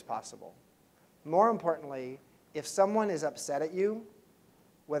quickly as possible. More importantly, if someone is upset at you,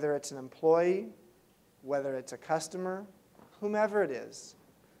 whether it's an employee, whether it's a customer, whomever it is,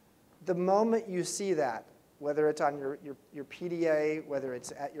 the moment you see that, whether it's on your PDA, whether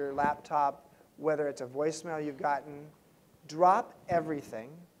it's at your laptop, whether it's a voicemail you've gotten, drop everything,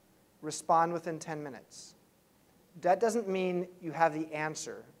 respond within 10 minutes. That doesn't mean you have the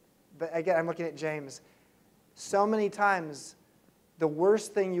answer. But again, I'm looking at James. So many times, the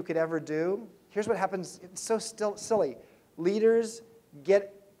worst thing you could ever do, here's what happens, it's so silly. Leaders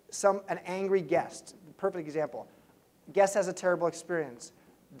get an angry guest. Perfect example. Guest has a terrible experience.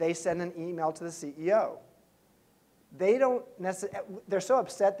 They send an email to the CEO. They're so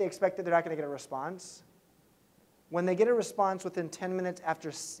upset they expect that they're not going to get a response. When they get a response within 10 minutes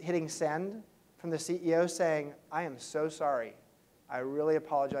after hitting send from the CEO saying, I am so sorry. I really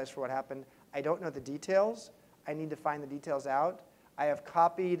apologize for what happened. I don't know the details. I need to find the details out. I have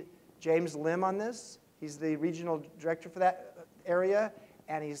copied James Lim on this. He's the regional director for that area,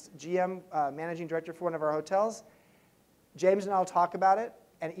 and he's GM, managing director for one of our hotels. James and I will talk about it,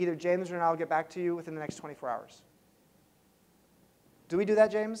 and either James or I will get back to you within the next 24 hours. Do we do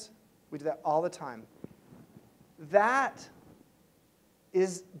that, James? We do that all the time. That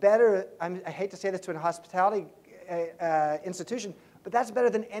is better. I hate to say this to a hospitality institution, but that's better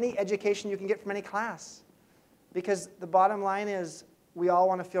than any education you can get from any class. Because the bottom line is we all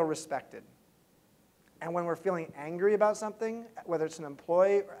want to feel respected. And when we're feeling angry about something, whether it's an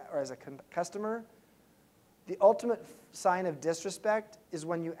employee or as a customer, the ultimate sign of disrespect is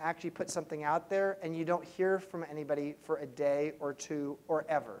when you actually put something out there and you don't hear from anybody for a day or two or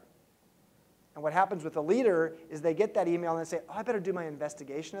ever. And what happens with a leader is they get that email and they say, oh, I better do my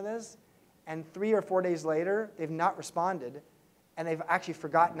investigation of this. And 3 or 4 days later, they've not responded, and they've actually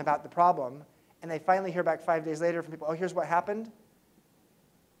forgotten about the problem. And they finally hear back 5 days later from people, oh, here's what happened.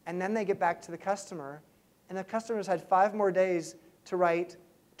 And then they get back to the customer, and the customer's had 5 more days to write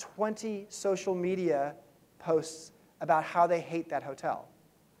 20 social media posts about how they hate that hotel.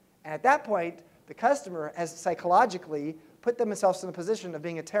 And at that point, the customer has psychologically put themselves in a position of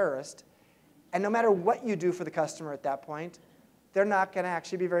being a terrorist, and no matter what you do for the customer at that point, they're not going to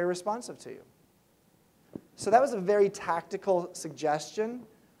actually be very responsive to you. So that was a very tactical suggestion,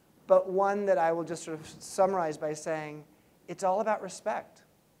 but one that I will just sort of summarize by saying, it's all about respect.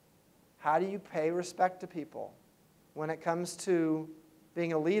 How do you pay respect to people? When it comes to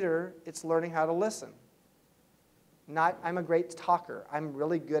being a leader, it's learning how to listen. Not, I'm a great talker. I'm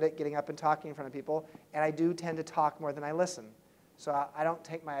really good at getting up and talking in front of people, and I do tend to talk more than I listen. So I don't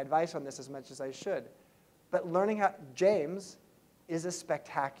take my advice on this as much as I should. But learning how, James is a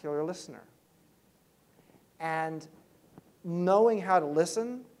spectacular listener. And knowing how to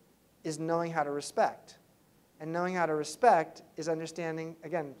listen is knowing how to respect. And knowing how to respect is understanding,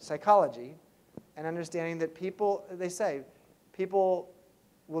 again, psychology, and understanding that people, they say, people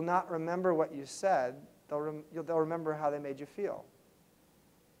will not remember what you said, they'll remember how they made you feel.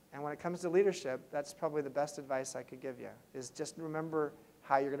 And when it comes to leadership, that's probably the best advice I could give you, is just remember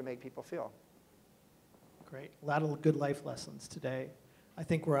how you're going to make people feel. Great. A lot of good life lessons today. I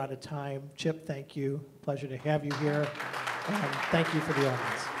think we're out of time. Chip, thank you. Pleasure to have you here. And thank you for the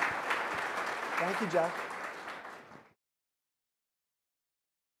audience. Thank you, Jeff.